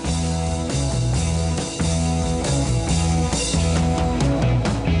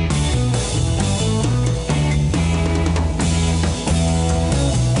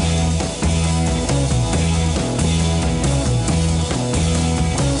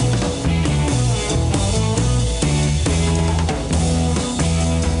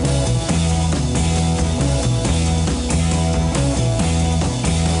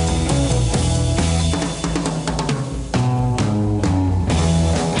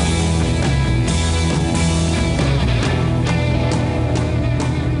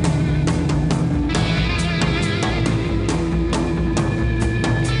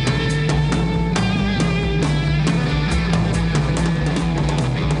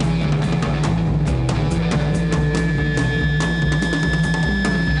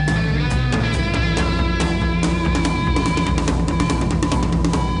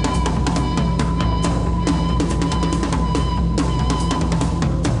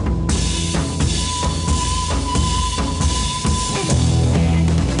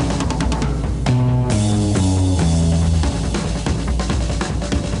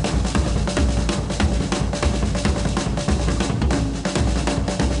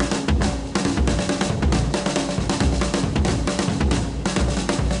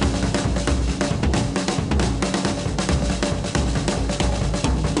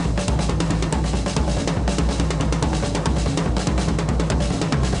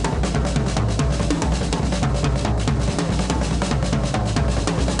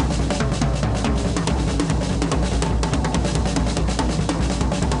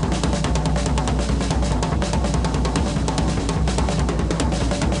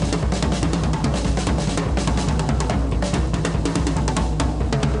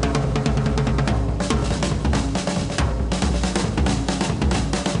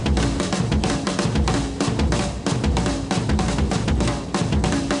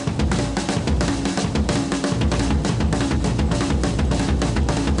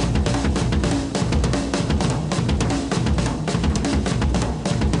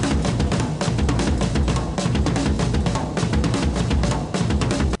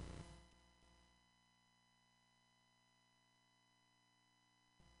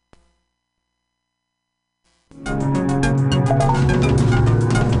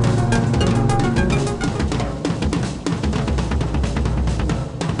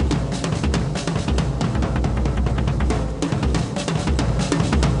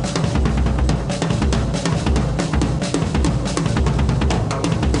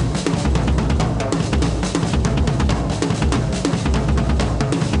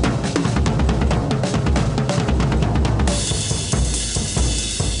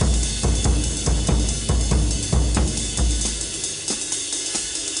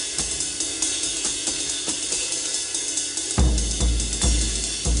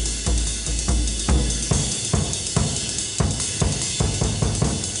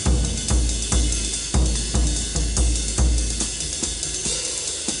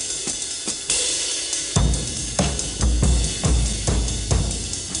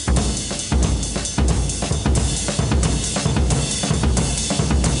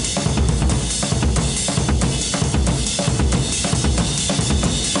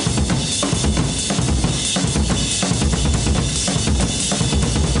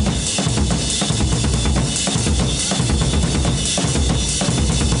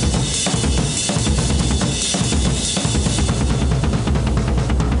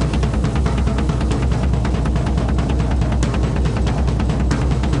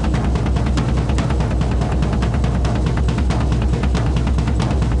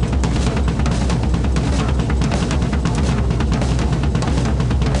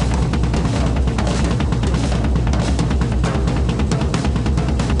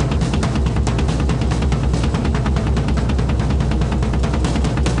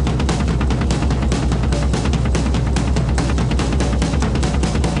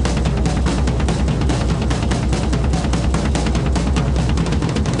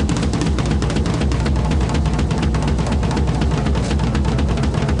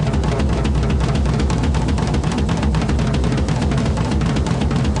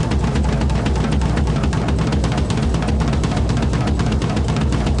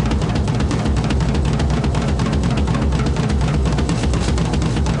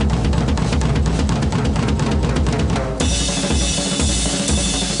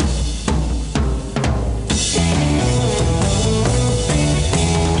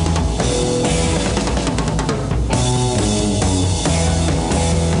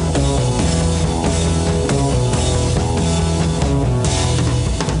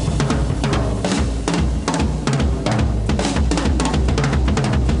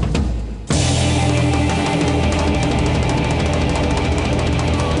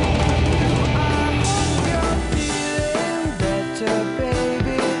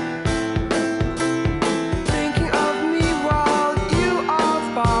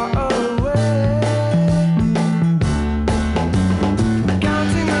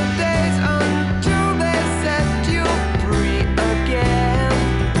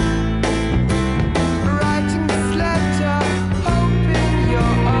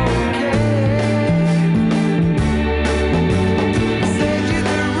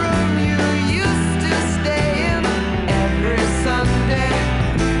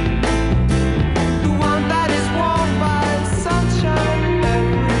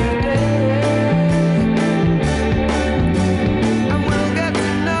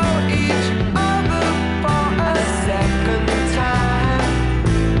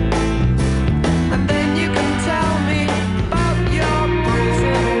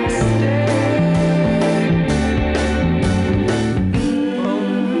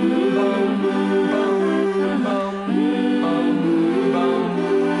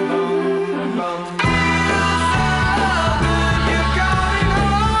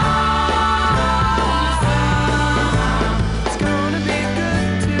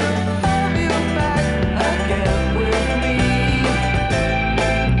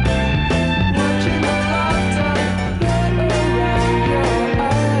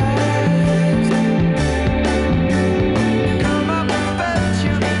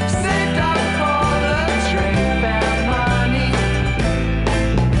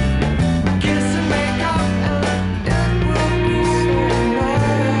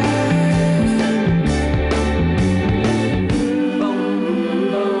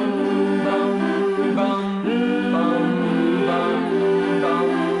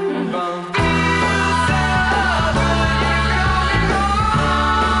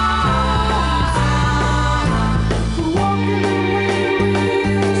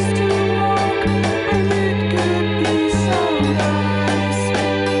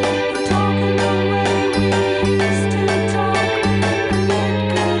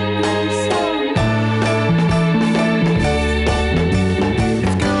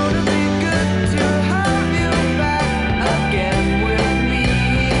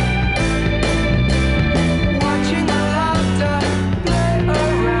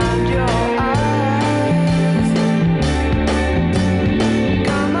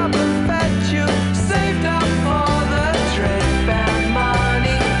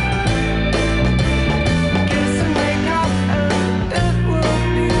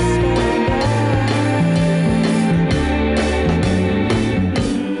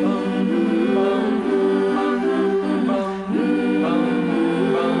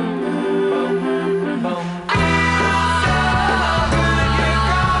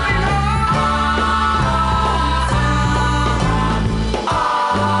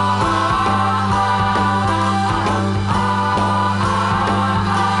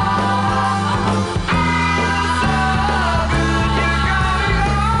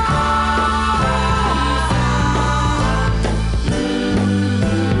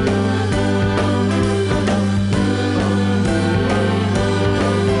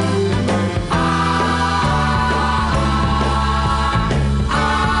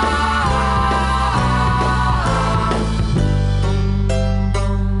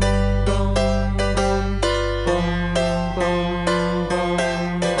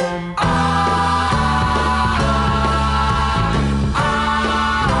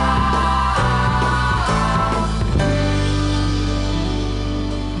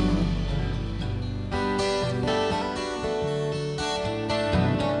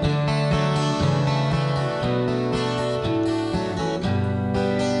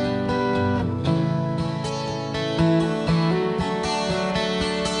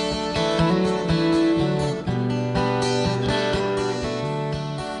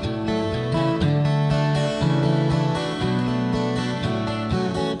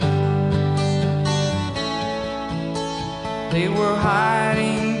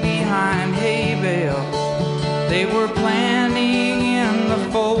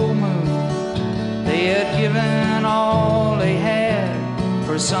 given all they had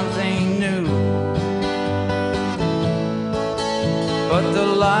for something new. But the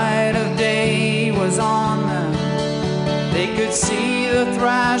light of day was on them. They could see the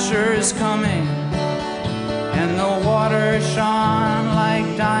thrashers coming, and the water shone like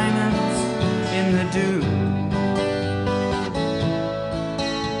diamonds in the dew.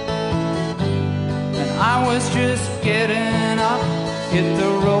 And I was just getting up, hit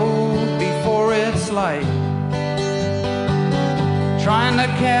the road before it's light, trying to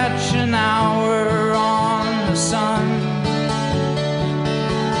catch an hour on the sun,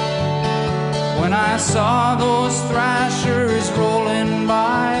 when I saw those thrashers rolling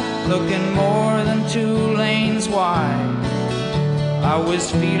by, looking more than 2 lanes wide. I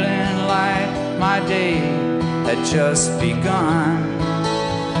was feeling like my day had just begun.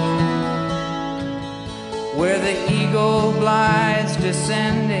 Where the eagle glides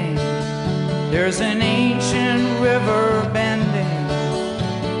descending, there's an ancient river bending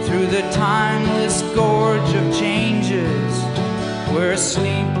through the timeless gorge of changes, where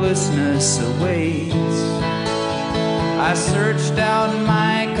sleeplessness awaits. I searched out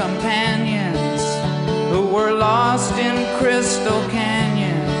my companions who were lost in crystal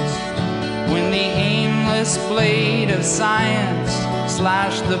canyons, when the aimless blade of science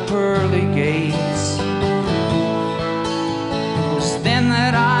slashed the pearly gates. It was then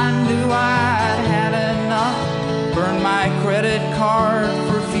that I knew I'd had enough, burned my credit card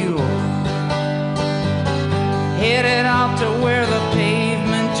for fuel, headed out to where the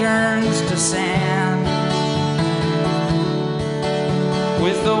pavement turns to sand,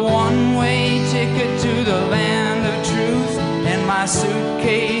 with the one-way ticket to the land of truth and my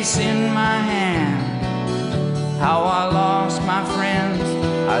suitcase in my hand. How I lost my friends,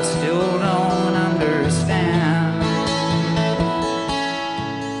 I still don't understand.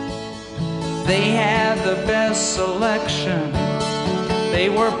 They had the best selection, they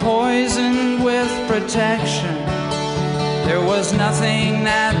were poisoned with protection. There was nothing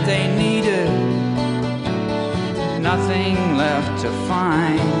that they needed, nothing left to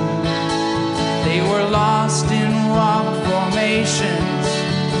find. They were lost in rock formations,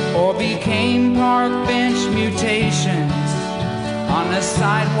 or became park bench mutations. On the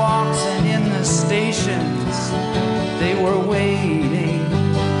sidewalks and in the stations, they were waiting,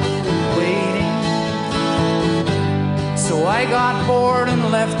 waiting. So I got bored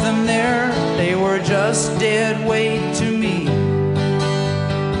and left them there. They were just dead weight to me.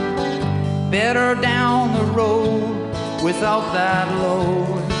 Better down the road without that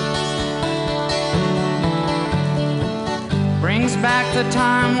load. Brings back the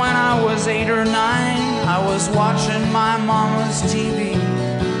time when I was 8 or 9. I was watching my mama's TV.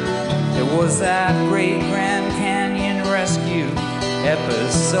 It was that great Grand Canyon rescue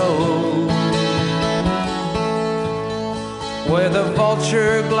episode, where the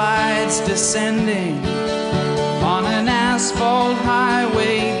vulture glides descending on an asphalt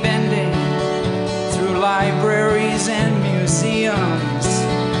highway, bending through libraries and museums,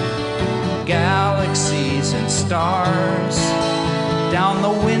 galaxies and stars, down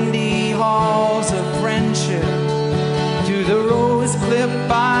the windy halls of friendship, to the rose clip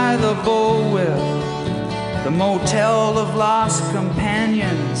by the bullwhip. The motel of lost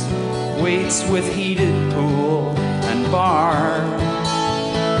companions waits with heated pool and bar.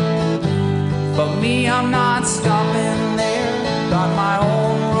 But me, I'm not stopping there, got my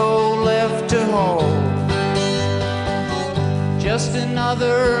own road left to hold. Just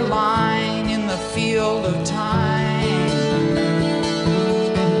another line in the field of time.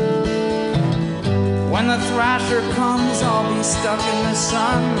 When the thrasher comes, I'll be stuck in the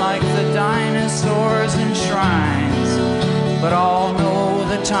sun like the dinosaurs in shrines. But I'll know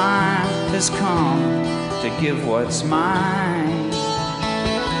the time has come to give what's mine.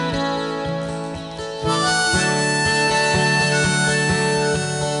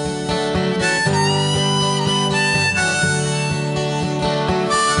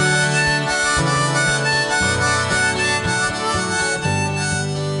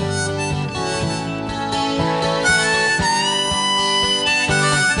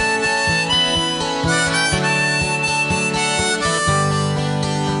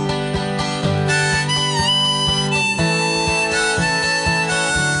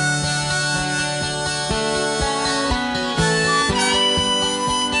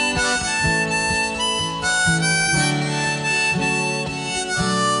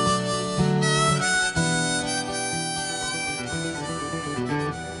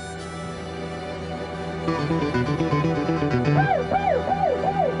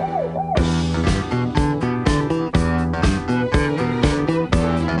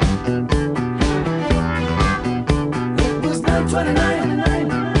 929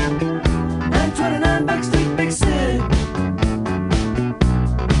 Backstreet, Big City.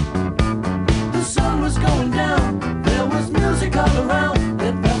 The sun was going down, there was music all around,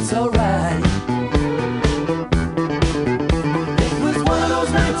 it felt so right. It was one of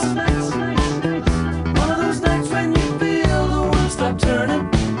those nights when you feel the world stop turning.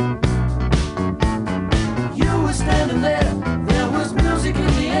 You were standing there, there was music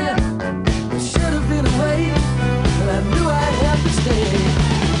in the air. It should have been away, but I knew I'd have to stay.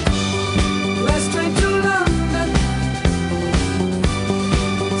 Last train to London,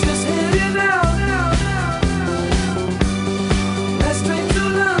 just heading out. Last train to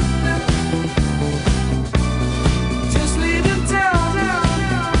London, just leaving town.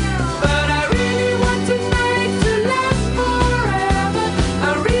 But I really want tonight to last forever.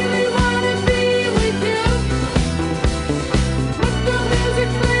 I really want to be with you. Let the music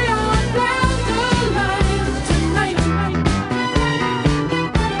play on down the line tonight.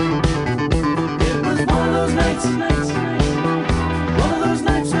 It was one of those nights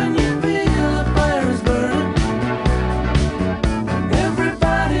when you feel the fire is burning.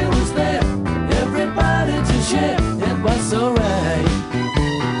 Everybody was there, everybody to share. It was so right.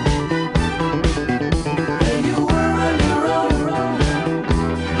 And you were on your own,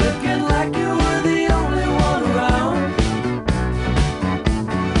 looking like you were the only one around.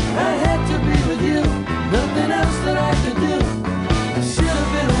 I had to be with you, nothing else that I could do. I should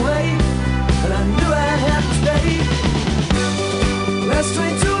have been away, but I knew I'd have to stay. Last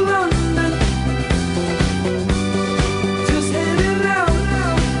train to London, just heading out.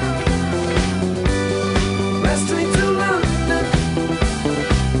 Last train to London,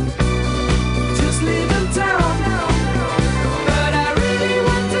 just leaving town. But I really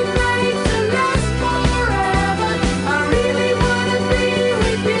want tonight to last forever. I really want to be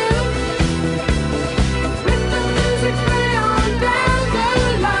with you. Let the music play on down the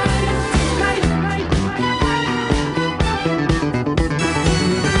line tonight.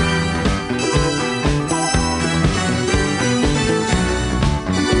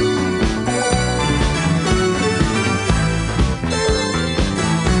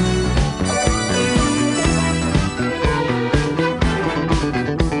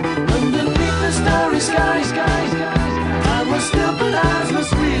 Underneath the starry sky, I was still, but eyes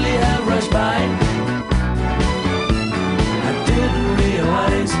must really have rushed by. I didn't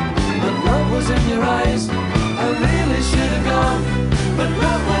realize, but love was in your eyes. I really should have gone, but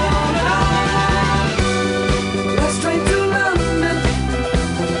love went on and on. Last train to London,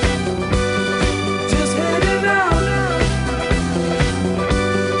 just heading out.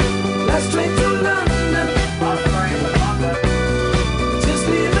 Last train to London, just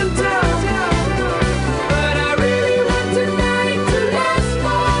leaving town. But I really want tonight to last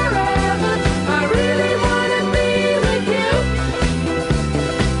forever. I really want to be with you.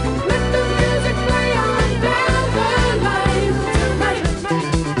 Let the music play on down the line tonight.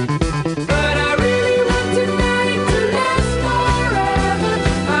 But I really want tonight to last forever.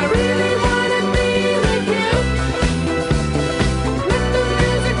 I really want to be with you. Let the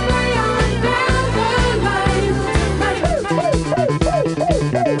music play on down the line tonight.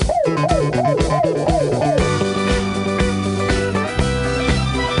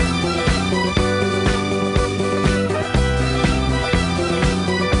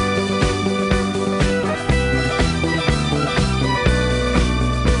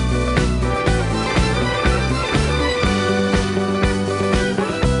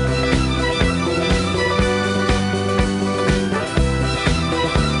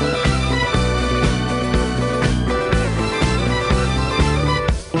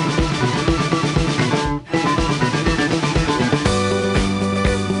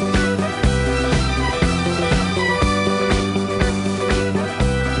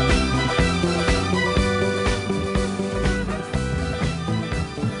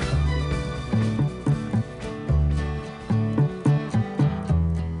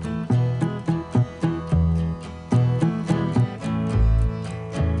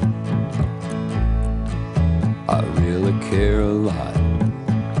 I really care a lot,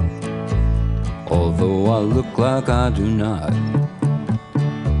 although I look like I do not.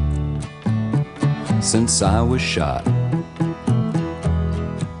 Since I was shot,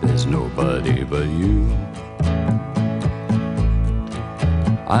 there's nobody but you.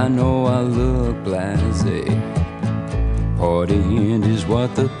 I know I look blasé, partying is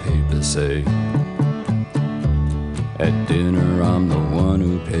what the papers say. At dinner I'm the one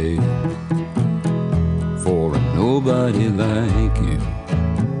who paid for a nobody like you.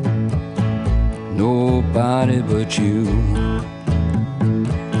 Nobody but you.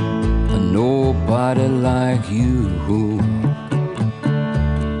 A nobody like you.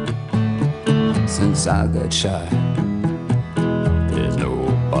 since I got shy. There's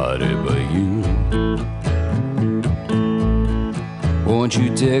nobody but you. Won't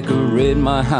you decorate my house?